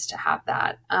it's nice to have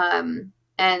that.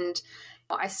 And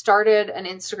I started an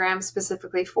Instagram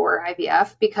specifically for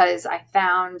IVF because I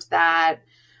found that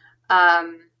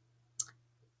I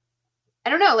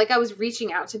don't know, like I was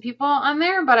reaching out to people on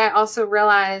there, but I also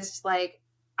realized like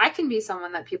I can be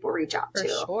someone that people reach out to.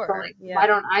 Sure. So, like, why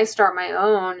don't I start my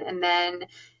own, and then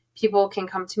people can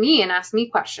come to me and ask me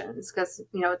questions? Because,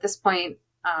 you know, at this point,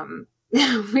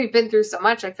 we've been through so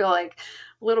much. I feel like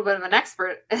a little bit of an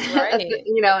expert,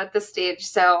 at this stage.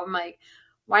 So I'm like,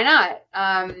 why not?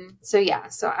 So yeah,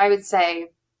 so I would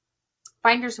say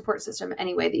find your support system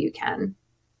any way that you can.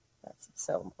 That's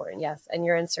so important. Yes. And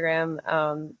your Instagram,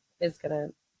 is going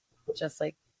to just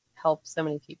like help so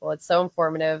many people. It's so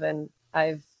informative. And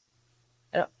I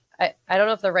don't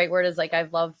know if the right word is like,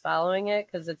 I've loved following it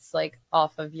because it's like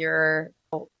off of your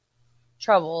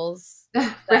troubles.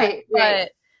 Right.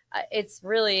 But it's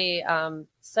really,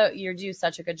 so you do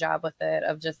such a good job with it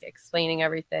of just explaining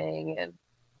everything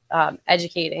and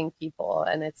educating people.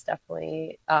 And it's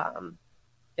definitely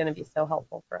going to be so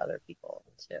helpful for other people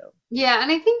too. Yeah.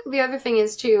 And I think the other thing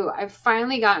is too, I've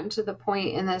finally gotten to the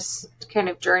point in this kind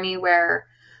of journey where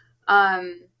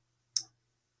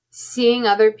seeing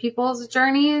other people's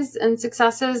journeys and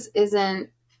successes isn't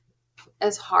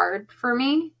as hard for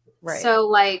me. Right. So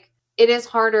like it is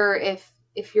harder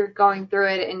if you're going through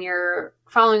it and you're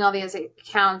following all these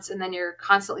accounts, and then you're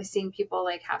constantly seeing people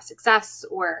like have success,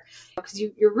 or because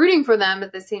you're rooting for them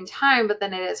at the same time, but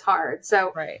then it is hard.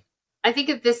 So right. I think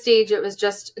at this stage, it was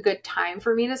just a good time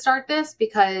for me to start this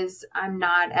because I'm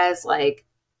not as like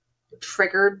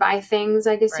triggered by things,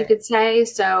 I guess you could say.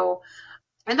 So,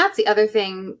 and that's the other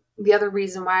thing. The other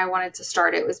reason why I wanted to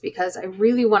start it was because I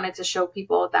really wanted to show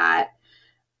people that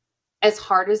as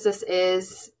hard as this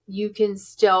is, you can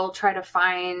still try to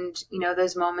find, you know,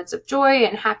 those moments of joy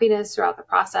and happiness throughout the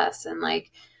process, and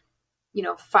like, you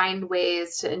know, find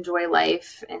ways to enjoy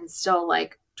life and still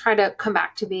like try to come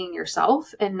back to being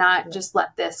yourself and not just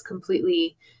let this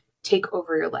completely take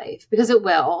over your life, because it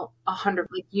will 100%.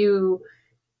 Like you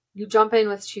jump in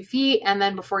with 2 feet, and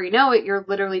then before you know it, you're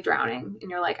literally drowning, and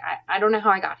you're like, I don't know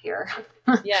how I got here.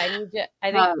 Yeah. And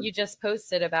I think you just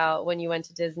posted about when you went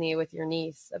to Disney with your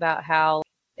niece about how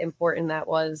important that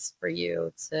was for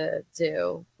you to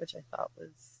do, which I thought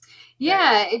was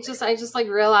I just like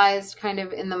realized kind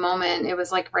of in the moment, it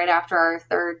was like right after our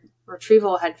third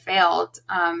retrieval had failed,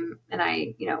 and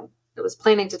I, you know, was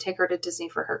planning to take her to Disney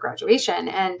for her graduation,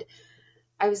 and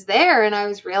I was there and I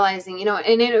was realizing, you know,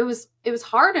 and it was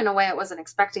hard in a way I wasn't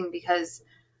expecting, because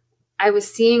I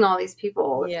was seeing all these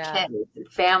people with kids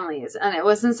and families, and it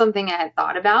wasn't something I had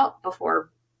thought about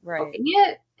before booking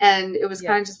it. And it was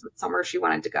kind of just somewhere she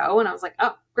wanted to go. And I was like,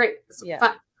 oh, great. This is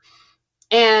fun.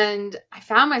 And I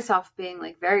found myself being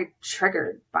like very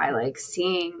triggered by like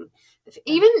seeing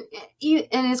even,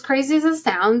 and as crazy as it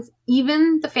sounds,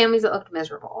 even the families that looked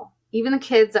miserable, even the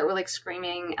kids that were like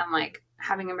screaming and like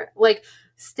having like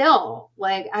still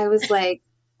like, I was like,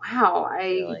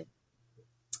 wow,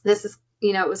 this is,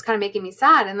 you know, it was kind of making me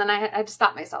sad. And then I had to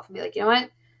stop myself and be like, you know what?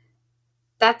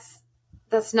 That's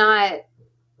not,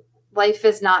 life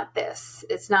is not this.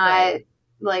 It's not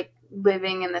like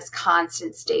living in this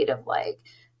constant state of like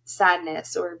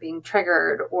sadness or being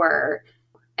triggered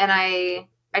and I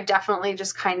I definitely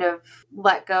just kind of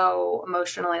let go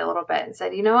emotionally a little bit and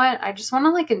said, you know what, I just want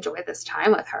to like enjoy this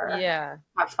time with her. Yeah.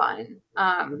 Have fun.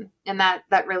 And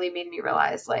that really made me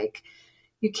realize like,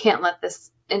 you can't let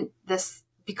this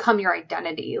become your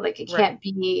identity. Like it can't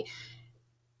be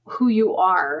who you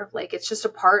are. Like it's just a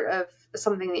part of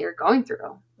something that you're going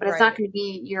through, but it's not going to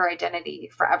be your identity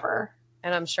forever.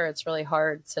 And I'm sure it's really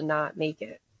hard to not make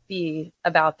it be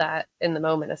about that in the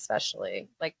moment, especially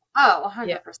like,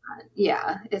 100%.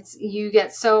 Yeah. It's, you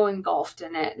get so engulfed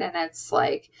in it and it's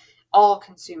like all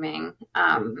consuming.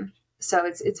 So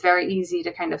it's very easy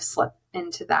to kind of slip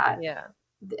into that. Yeah.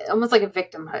 Almost like a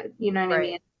victimhood, you know what I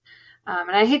mean?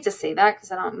 And I hate to say that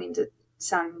because I don't mean to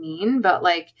sound mean, but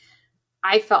like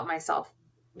I felt myself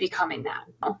becoming that.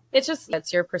 It's just,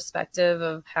 it's your perspective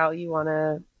of how you want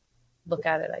to look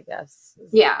at it, I guess.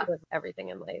 Yeah. With everything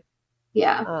in life.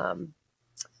 Yeah.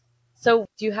 So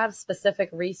do you have specific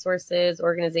resources,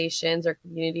 organizations, or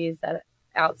communities that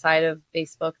outside of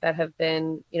Facebook that have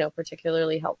been,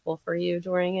 particularly helpful for you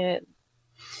during it?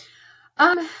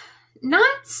 Not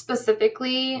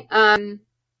specifically. I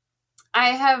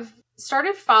have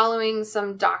started following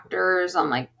some doctors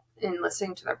on and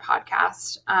listening to their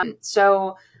podcast.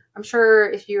 So I'm sure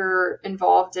if you're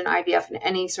involved in IVF in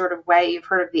any sort of way, you've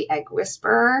heard of the Egg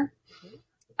Whisperer.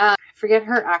 I forget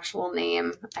her actual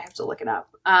name. I have to look it up.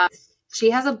 She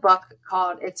has a book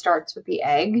called It Starts with the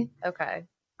Egg. Okay.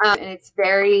 And it's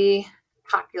very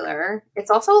popular. It's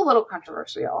also a little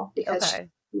controversial because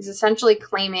she's essentially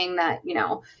claiming that,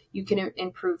 you can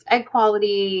improve egg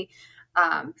quality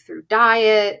through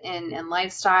diet and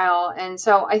lifestyle. And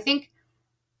so I think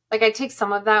I take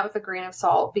some of that with a grain of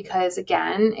salt because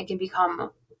again, it can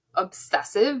become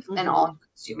obsessive and all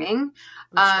consuming.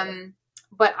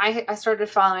 But I started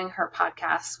following her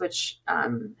podcast, which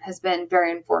has been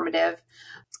very informative.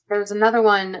 There's another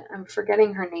one, I'm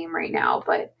forgetting her name right now,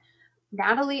 but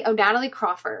Natalie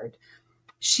Crawford.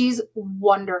 She's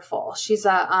wonderful. She's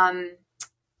a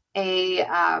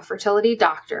fertility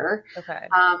doctor. Okay.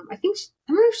 I don't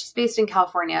know if she's based in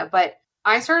California, but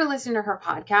I started listening to her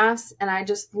podcast and I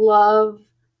just love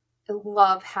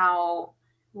how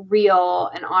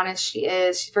real and honest she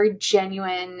is. She's very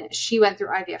genuine. She went through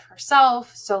IVF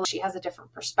herself, so she has a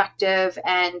different perspective,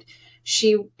 and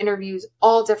she interviews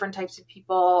all different types of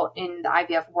people in the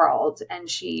IVF world, and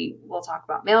she will talk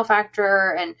about male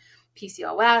factor and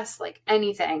PCOS, like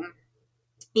anything.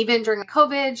 Even during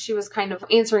COVID, she was kind of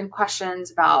answering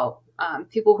questions about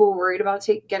people who were worried about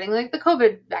getting the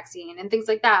COVID vaccine and things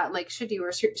like that. Like, should you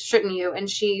or shouldn't you? And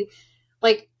she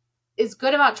is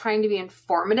good about trying to be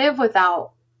informative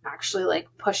without actually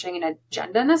pushing an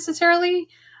agenda necessarily.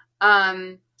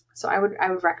 So I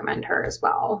would recommend her as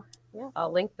well. Yeah,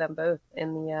 I'll link them both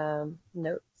in the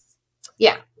notes.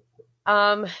 Yeah.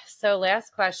 So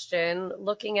last question,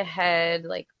 looking ahead,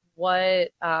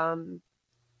 what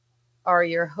are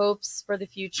your hopes for the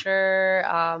future?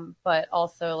 But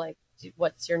also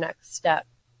what's your next step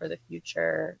for the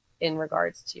future in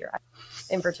regards to your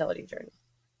infertility journey?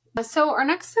 So our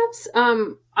next steps,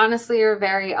 honestly, are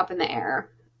very up in the air.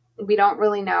 We don't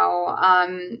really know.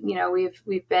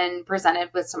 We've been presented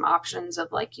with some options of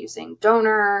using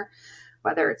donor,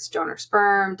 whether it's donor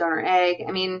sperm, donor egg.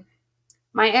 I mean,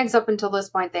 my eggs up until this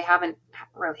point, they haven't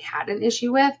really had an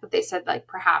issue with, but they said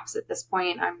perhaps at this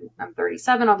point, I'm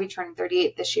 37, I'll be turning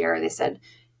 38 this year. They said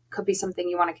could be something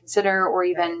you want to consider, or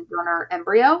even donor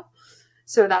embryo.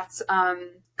 So that's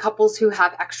couples who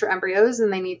have extra embryos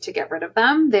and they need to get rid of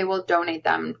them. They will donate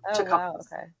them to couples.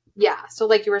 Wow, okay. Yeah. So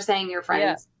like you were saying, your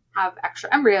friends have extra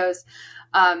embryos,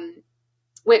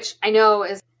 which I know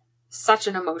is such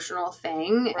an emotional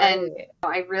thing. Right. And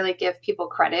I really give people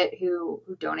credit who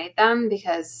donate them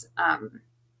because I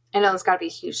know it's got to be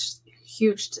a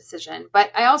huge decision.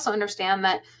 But I also understand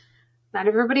that not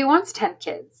everybody wants 10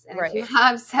 kids. And if you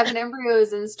have 7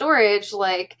 embryos in storage,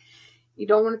 you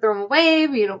don't want to throw them away,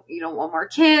 but you don't want more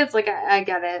kids. I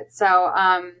get it. So,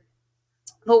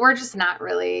 but we're just not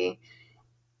really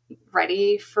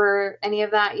ready for any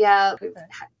of that yet. We've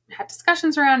had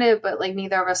discussions around it, but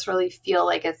neither of us really feel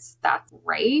that's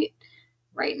right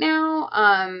now.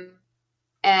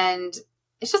 And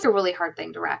it's just a really hard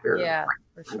thing to wrap your brain around,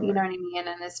 for sure. You know what I mean?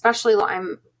 And especially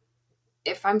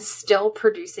if I'm still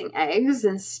producing eggs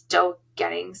and still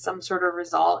getting some sort of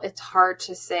result, it's hard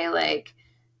to say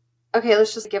okay,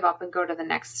 let's just give up and go to the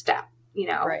next step,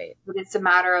 Right. But it's a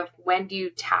matter of when do you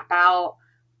tap out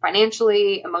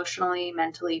financially, emotionally,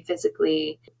 mentally,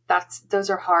 physically. Those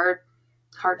are hard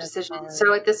decisions. Hard.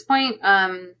 So at this point,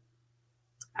 I'm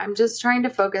just trying to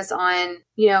focus on,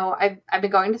 I've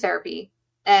been going to therapy.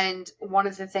 And one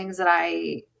of the things that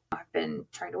I I've been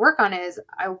trying to work on is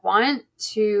I want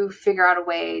to figure out a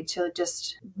way to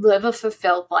just live a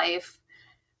fulfilled life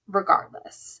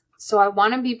regardless. So I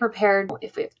want to be prepared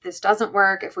if this doesn't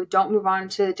work, if we don't move on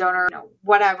to the donor,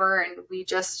 whatever, and we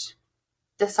just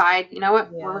decide, you know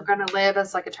what, we're going to live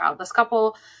as like a childless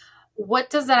couple. What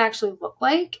does that actually look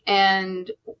like? And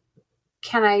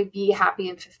can I be happy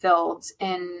and fulfilled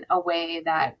in a way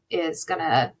that is going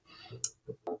to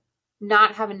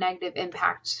not have a negative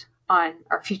impact on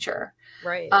our future?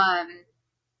 Right.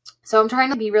 So I'm trying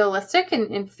to be realistic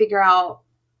and figure out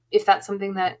if that's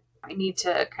something that I need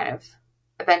to kind of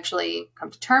eventually come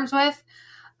to terms with.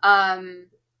 But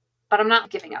I'm not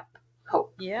giving up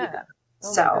hope. Yeah. Either.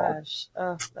 Oh so, my gosh.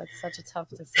 Oh, that's such a tough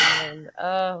decision.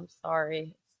 Oh, I'm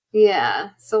sorry.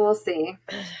 Yeah. So we'll see.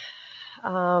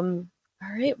 All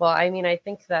right. Well, I mean, I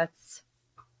think that's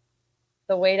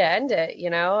the way to end it. You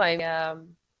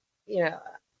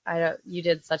you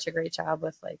did such a great job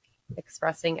with like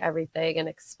expressing everything and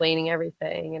explaining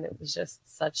everything. And it was just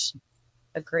such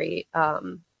a great,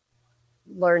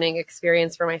 learning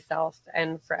experience for myself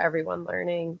and for everyone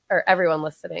listening.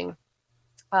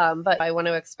 But I want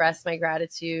to express my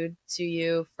gratitude to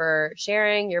you for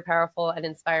sharing your powerful and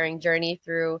inspiring journey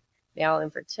through male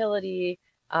infertility,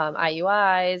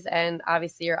 IUIs, and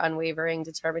obviously your unwavering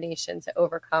determination to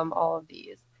overcome all of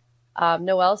these.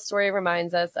 Noelle's story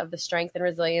reminds us of the strength and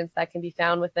resilience that can be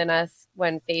found within us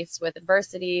when faced with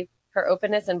adversity. Her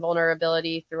openness and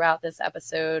vulnerability throughout this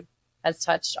episode has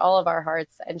touched all of our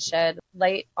hearts and shed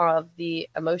light of the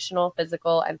emotional,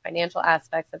 physical, and financial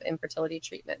aspects of infertility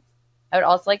treatment. I would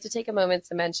also like to take a moment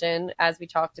to mention, as we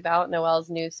talked about,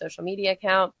 Noelle's new social media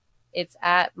account. It's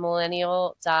at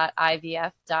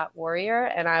millennial.ivf.warrior,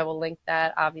 and I will link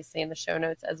that obviously in the show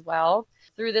notes as well.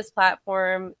 Through this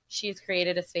platform, she's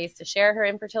created a space to share her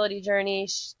infertility journey.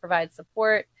 She provides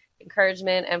support,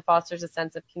 encouragement, and fosters a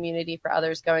sense of community for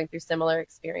others going through similar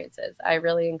experiences. I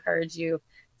really encourage you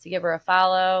to give her a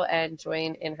follow and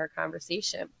join in her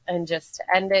conversation. And just to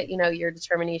end it, your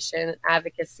determination,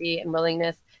 advocacy, and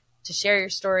willingness to share your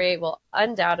story will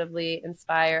undoubtedly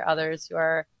inspire others who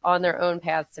are on their own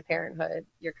paths to parenthood.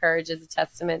 Your courage is a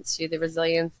testament to the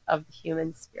resilience of the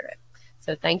human spirit.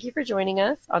 So thank you for joining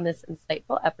us on this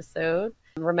insightful episode.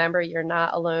 Remember, you're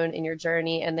not alone in your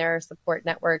journey, and there are support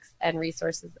networks and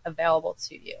resources available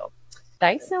to you.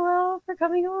 Thanks, Noelle, for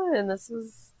coming on. This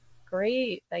was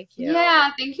great. Thank you.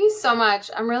 Yeah, thank you so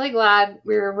much. I'm really glad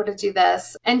we were able to do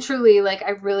this. And truly, like,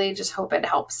 I really just hope it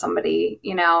helps somebody.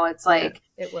 It's like,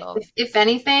 it will. If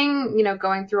anything,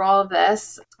 going through all of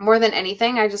this, more than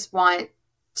anything, I just want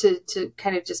to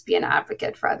kind of just be an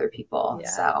advocate for other people. Yeah,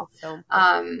 so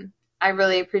I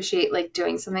really appreciate like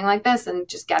doing something like this and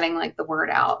just getting like the word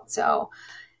out. So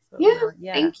yeah,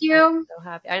 thank you. I'm so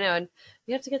happy. I know. And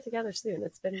we have to get together soon.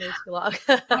 It's been way too long.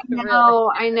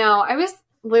 I know. I was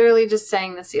literally just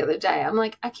saying this the other day. I'm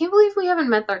like, I can't believe we haven't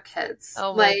met their kids.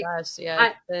 Oh my gosh.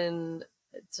 Yeah.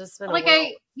 It's just been like,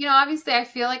 obviously I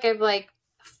feel like I've like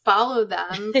followed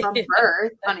them from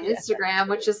birth on Instagram,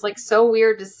 which is like so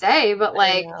weird to say, but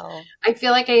like, I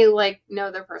feel like I like know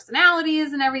their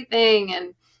personalities and everything.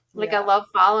 And like, I love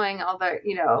following all the,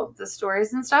 the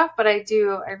stories and stuff, but I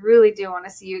really do want to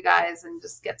see you guys and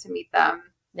just get to meet them.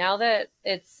 Now that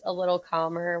it's a little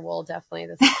calmer, we'll definitely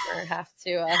this summer have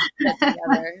to get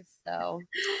together. So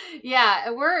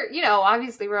yeah, we're,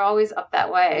 obviously we're always up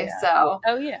that way. Yeah. So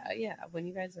yeah. When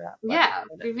you guys are up,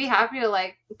 we'd be happy to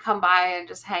like come by and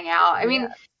just hang out. I mean,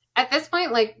 at this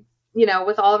point, like,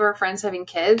 with all of our friends having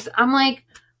kids, I'm like,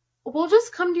 we'll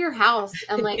just come to your house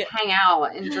and like hang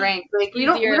out and drink. Like we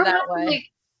don't have to, like,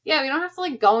 we don't have to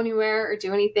like go anywhere or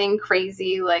do anything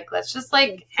crazy. Like, let's just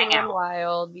like hang out.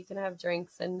 Wild. We can have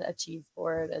drinks and a cheese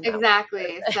board. And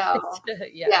exactly. So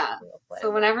So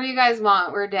whenever you guys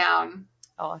want, we're down.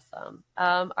 Awesome.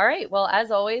 All right. Well, as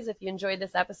always, if you enjoyed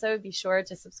this episode, be sure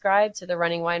to subscribe to the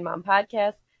Running Wine Mom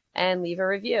podcast and leave a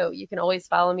review. You can always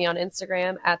follow me on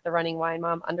Instagram at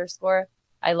 @therunningwinemom_.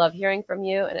 I love hearing from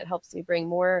you, and it helps me bring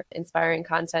more inspiring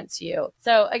content to you.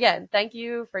 So again, thank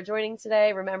you for joining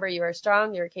today. Remember, you are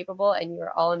strong, you're capable, and you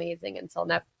are all amazing. Until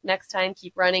next time,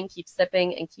 keep running, keep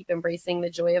sipping, and keep embracing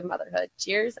the joy of motherhood.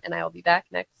 Cheers, and I will be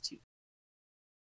back next Tuesday.